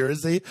New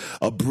Jersey.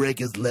 I'll break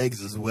his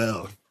legs as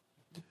well.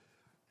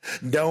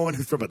 No one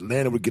who's from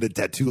Atlanta would get a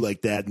tattoo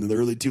like that in the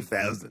early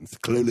 2000s.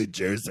 Clearly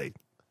Jersey.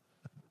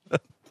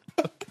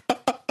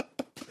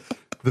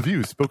 The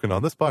views spoken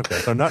on this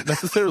podcast are not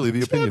necessarily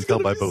the opinions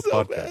held by both so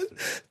podcasters. mad.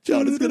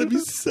 John is going to be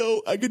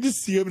so... I could just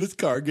see him in his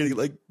car getting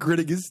like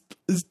gritting his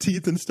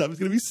teeth and stuff. He's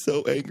going to be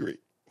so angry.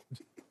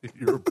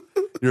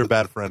 You're a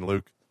bad friend,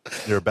 Luke.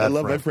 You're a bad I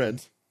love friend. my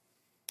friends.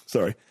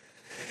 Sorry.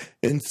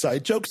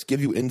 Inside jokes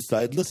give you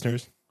inside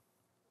listeners.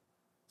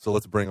 So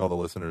let's bring all the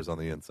listeners on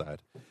the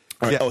inside.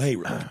 All right. Yeah. Oh, hey,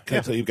 can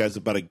I tell you guys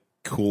about a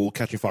cool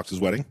Catching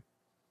Foxes wedding?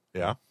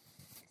 Yeah.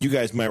 You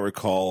guys might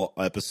recall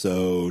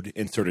episode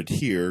inserted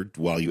here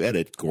while you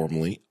edit,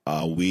 Gormley.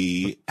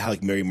 We,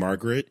 like Mary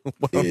Margaret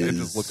is...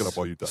 Just look it up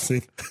while you talk.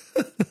 sing-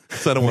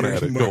 So I don't want to Mary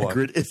edit. Go on.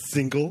 Margaret is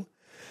single.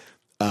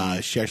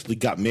 She actually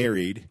got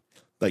married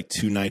like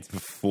 2 nights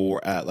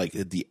before at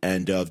the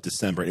end of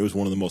December. It was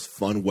one of the most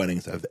fun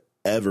weddings I've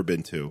ever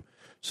been to.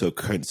 So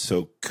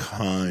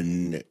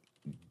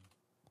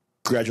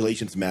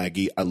congratulations,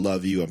 Maggie. I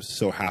love you. I'm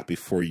so happy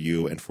for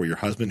you and for your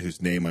husband,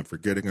 whose name I'm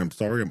forgetting. I'm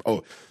sorry.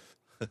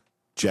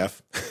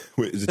 Jeff.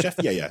 Wait, is it Jeff?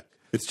 Yeah.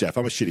 It's Jeff.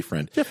 I'm a shitty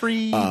friend.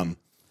 Jeffrey. Her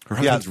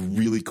husband's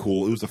really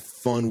cool. It was a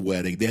fun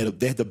wedding. They had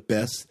the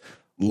best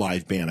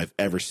live band I've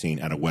ever seen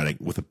at a wedding.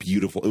 It was a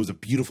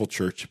beautiful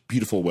church,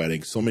 beautiful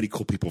wedding. So many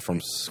cool people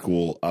from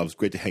school. It was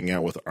great to hang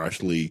out with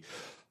Ashley,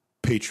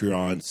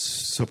 Patreon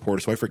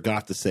supporters. So I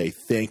forgot to say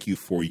thank you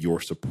for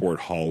your support,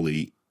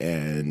 Holly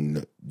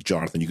and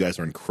Jonathan. You guys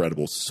are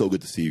incredible. So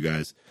good to see you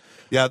guys.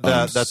 Yeah,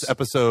 that's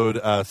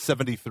episode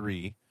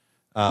 73.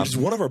 Which is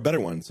one of our better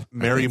ones.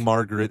 Mary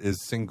Margaret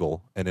is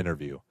single, an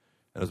interview.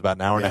 And it was about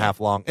an hour and a half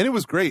long. And it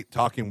was great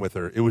talking with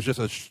her. It was just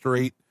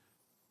it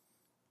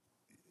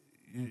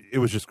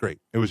was just great.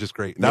 It was just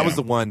great. That was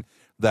the one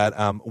that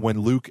when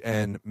Luke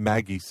and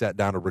Maggie sat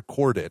down to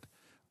record it,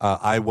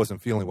 I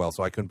wasn't feeling well,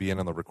 so I couldn't be in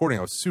on the recording.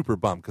 I was super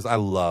bummed because I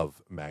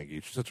love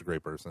Maggie. She's such a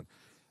great person.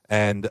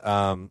 And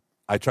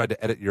I tried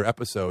to edit your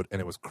episode,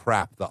 and it was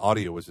crap. The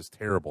audio was just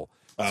terrible.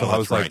 So I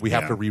was like, we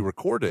have to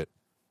re-record it.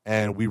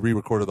 And we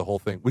re-recorded the whole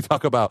thing. We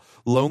talk about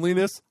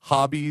loneliness,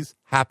 hobbies,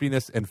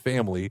 happiness, and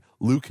family.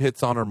 Luke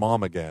hits on her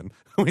mom again.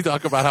 We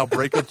talk about how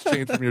breakups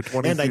change from your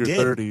 20s to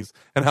your 30s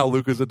and how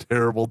Luke is a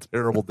terrible,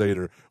 terrible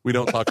dater. We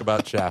don't talk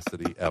about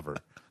chastity ever.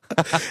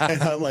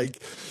 And I'm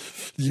like,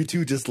 you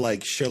two just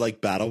like share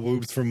like battle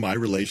moves from my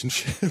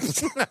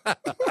relationships.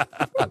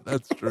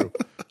 That's true.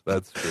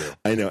 That's true.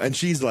 I know. And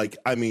she's like,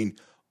 I mean,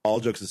 all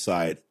jokes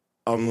aside,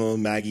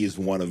 Maggie is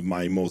one of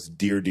my most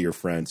dear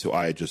friends who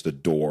I just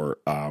adore.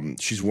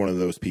 She's one of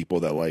those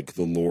people that like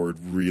the Lord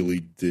really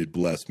did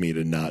bless me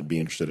to not be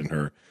interested in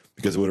her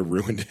because it would have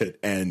ruined it.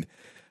 And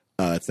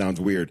it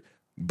sounds weird,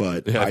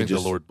 but I think the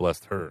Lord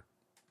blessed her.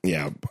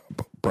 Yeah,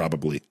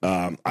 probably.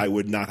 I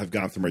would not have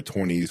gone through my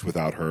 20s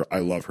without her. I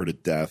love her to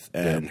death,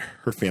 and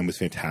her family's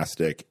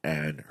fantastic,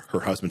 and her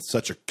husband's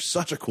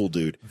such a cool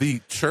dude. The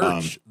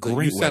church,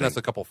 you sent us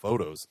a couple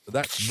photos.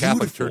 That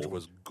Catholic church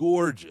was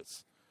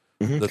gorgeous.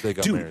 That they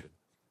got married.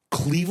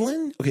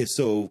 Cleveland? Okay,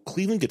 so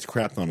Cleveland gets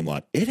crapped on a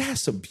lot. It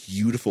has some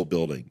beautiful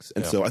buildings.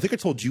 And so I think I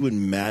told you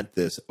and Matt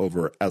this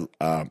over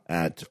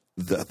at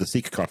the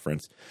Seek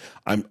conference.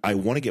 I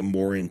want to get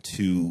more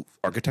into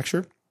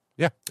architecture.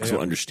 Yeah. So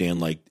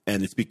understand, like,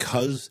 and it's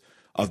because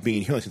of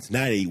being here in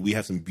Cincinnati, we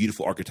have some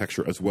beautiful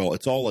architecture as well.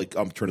 It's all like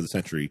turn of the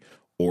century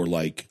or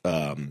like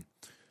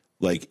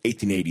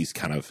 1880s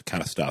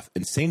kind of stuff.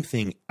 And same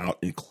thing out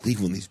in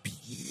Cleveland, these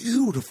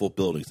beautiful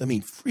buildings. I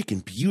mean,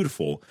 freaking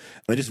beautiful.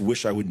 And I just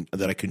wish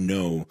that I could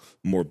know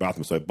more about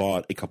them. So I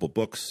bought a couple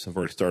books. I've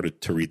already started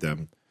to read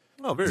them.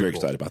 Oh, very cool.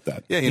 Excited about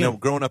that. Yeah, you know,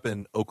 growing up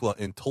in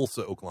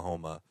Tulsa,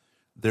 Oklahoma,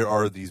 there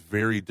are these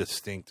very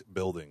distinct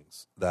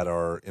buildings that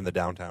are in the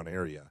downtown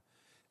area.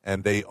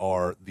 And they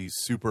are these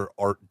super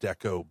Art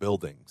Deco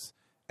buildings.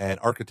 And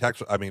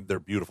architecture, I mean, they're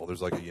beautiful.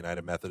 There's like a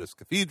United Methodist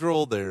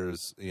Cathedral.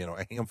 There's,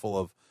 a handful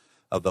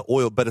of the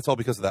oil, but it's all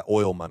because of that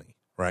oil money,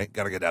 right?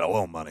 Got to get that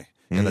oil money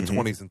in the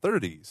 20s and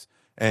 30s.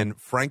 And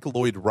Frank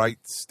Lloyd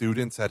Wright's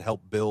students had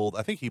helped build,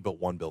 I think he built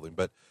one building,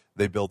 but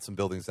they built some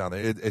buildings down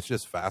there. It's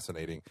just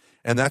fascinating.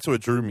 And that's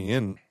what drew me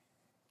in,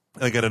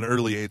 like at an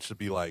early age, to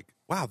be like,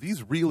 wow,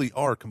 these really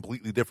are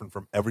completely different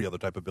from every other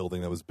type of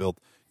building that was built,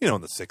 in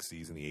the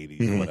 60s and the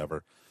 80s or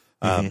whatever.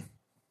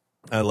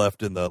 I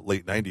left in the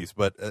late 90s,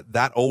 but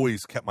that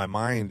always kept my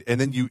mind.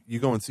 And then you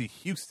go and see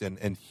Houston,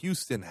 and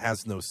Houston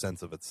has no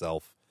sense of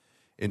itself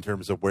in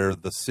terms of where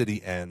the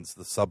city ends,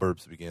 the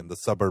suburbs begin, the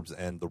suburbs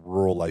end, the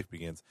rural life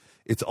begins.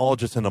 It's all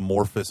just an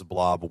amorphous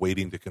blob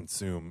waiting to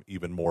consume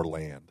even more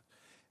land.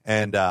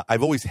 And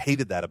I've always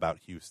hated that about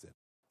Houston.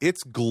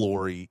 Its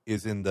glory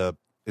is in the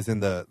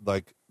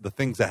like the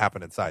things that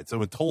happen inside.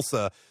 So in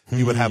Tulsa,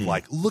 you would have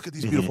like, look at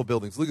these beautiful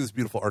buildings, look at this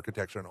beautiful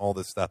architecture and all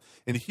this stuff.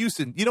 In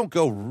Houston, you don't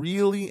go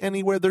really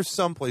anywhere. There's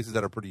some places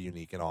that are pretty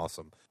unique and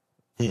awesome.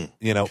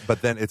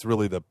 But then it's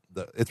really the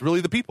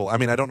people. I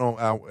mean, I don't know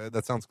how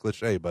that sounds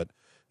cliche, but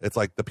it's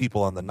like the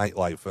people on the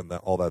nightlife and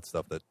all that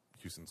stuff that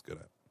Houston's good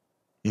at.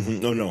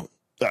 No,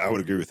 I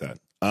would agree with that.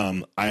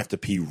 I have to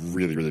pee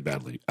really, really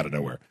badly out of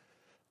nowhere.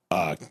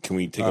 Can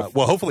we take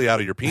hopefully out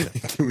of your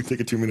penis. Can we take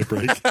a 2-minute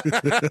break?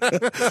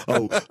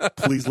 Oh,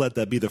 please let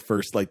that be the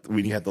first, like,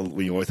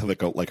 we always have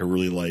like a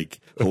really like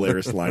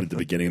hilarious line at the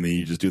beginning and then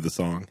you just do the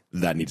song.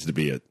 That needs to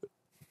be it.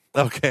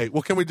 Okay.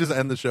 Well, can we just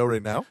end the show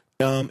right now?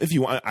 If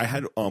you want, I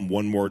had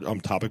one more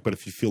topic, but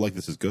if you feel like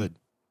this is good.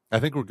 I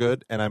think we're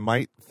good, and I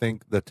might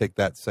think that take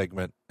that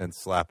segment and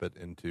slap it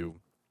into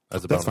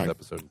as a bonus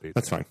episode in Patreon.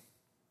 That's fine.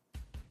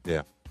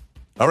 Yeah.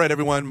 All right,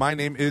 everyone. My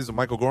name is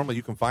Michael Gormley.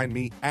 You can find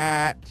me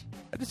at...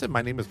 I just said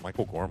my name is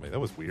Michael Gormley. That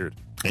was weird.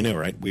 I know,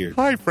 right? Weird.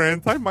 Hi,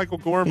 friends. I'm Michael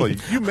Gormley.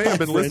 You may have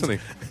been listening.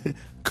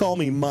 Call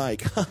me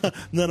Mike.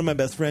 None of my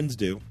best friends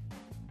do.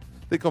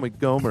 They call me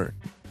Gomer.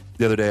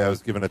 The other day, I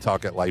was giving a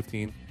talk at Life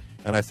Teen,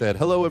 and I said,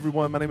 hello,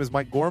 everyone. My name is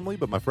Mike Gormley,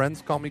 but my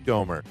friends call me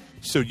Gomer.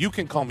 So you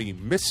can call me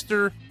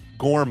Mr.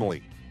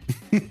 Gormley.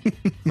 And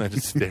I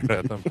just stared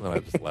at them, and I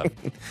just left.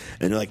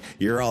 And you're like,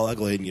 you're all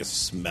ugly and you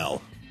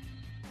smell.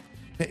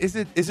 Is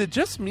it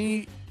just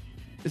me?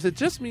 Is it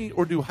just me,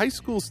 or do high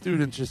school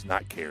students just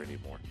not care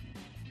anymore?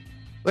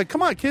 Like,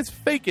 come on, kids,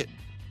 fake it.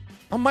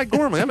 I'm Mike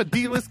Gormley. I'm a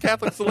D-list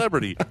Catholic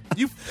celebrity.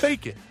 You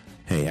fake it.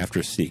 Hey,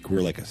 after Seek,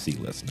 we're like a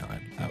C-list now,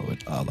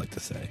 I like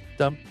to say.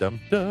 Dum, dum,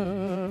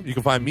 dum. You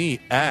can find me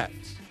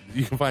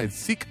you can find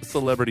Seek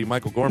Celebrity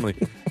Michael Gormley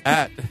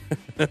at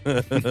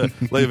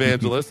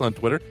L'Evangelist on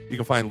Twitter. You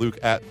can find Luke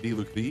at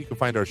TheLukeV. You can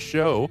find our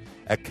show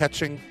at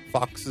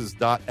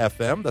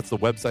catchingfoxes.fm. That's the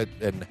website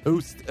and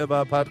host of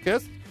our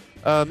podcast.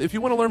 If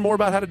you want to learn more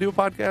about how to do a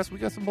podcast, we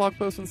got some blog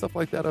posts and stuff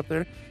like that up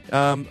there.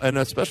 And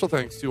a special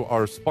thanks to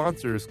our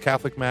sponsors,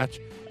 Catholic Match,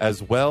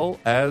 as well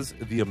as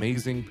The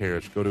Amazing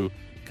Parish. Go to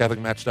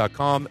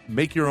CatholicMatch.com,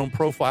 make your own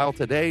profile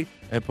today,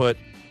 and put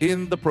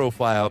in the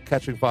profile,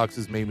 Catching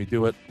Foxes made me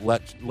do it.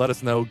 Let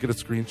us know. Get a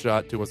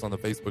screenshot to us on the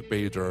Facebook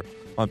page or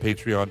on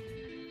Patreon.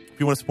 If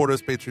you want to support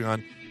us,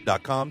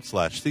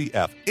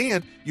 patreon.com/CF.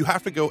 And you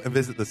have to go and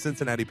visit the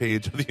Cincinnati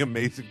page of the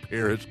Amazing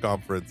Parish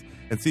Conference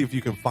and see if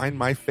you can find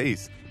my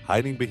face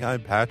hiding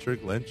behind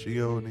Patrick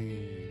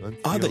Lencioni.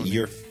 Odd that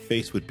your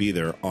face would be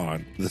there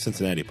on the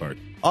Cincinnati part.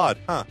 Odd,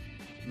 huh?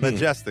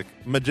 Majestic.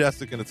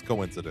 Majestic in its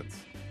coincidence.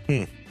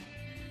 All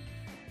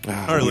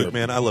right, Luke,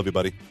 man, I love you,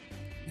 buddy.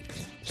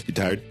 You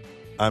tired?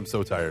 I'm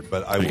so tired,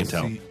 but I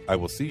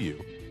will see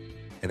you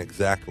in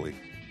exactly.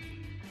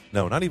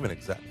 No, not even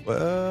exact.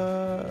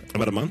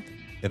 About a month?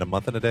 In a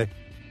month and a day.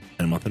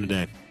 In a month and a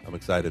day. I'm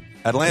excited.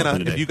 Atlanta,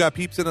 if you got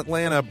peeps in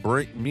Atlanta,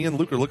 me and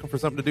Luke are looking for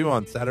something to do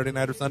on Saturday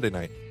night or Sunday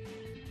night.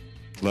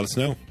 Let us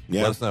know.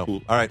 Yeah. Let us know.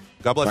 Cool. All right.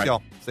 God bless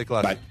y'all. Stay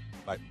classy.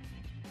 Bye. Bye.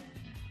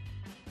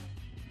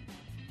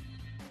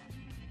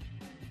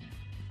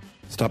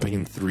 Stopping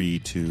in 3,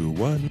 2,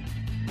 1.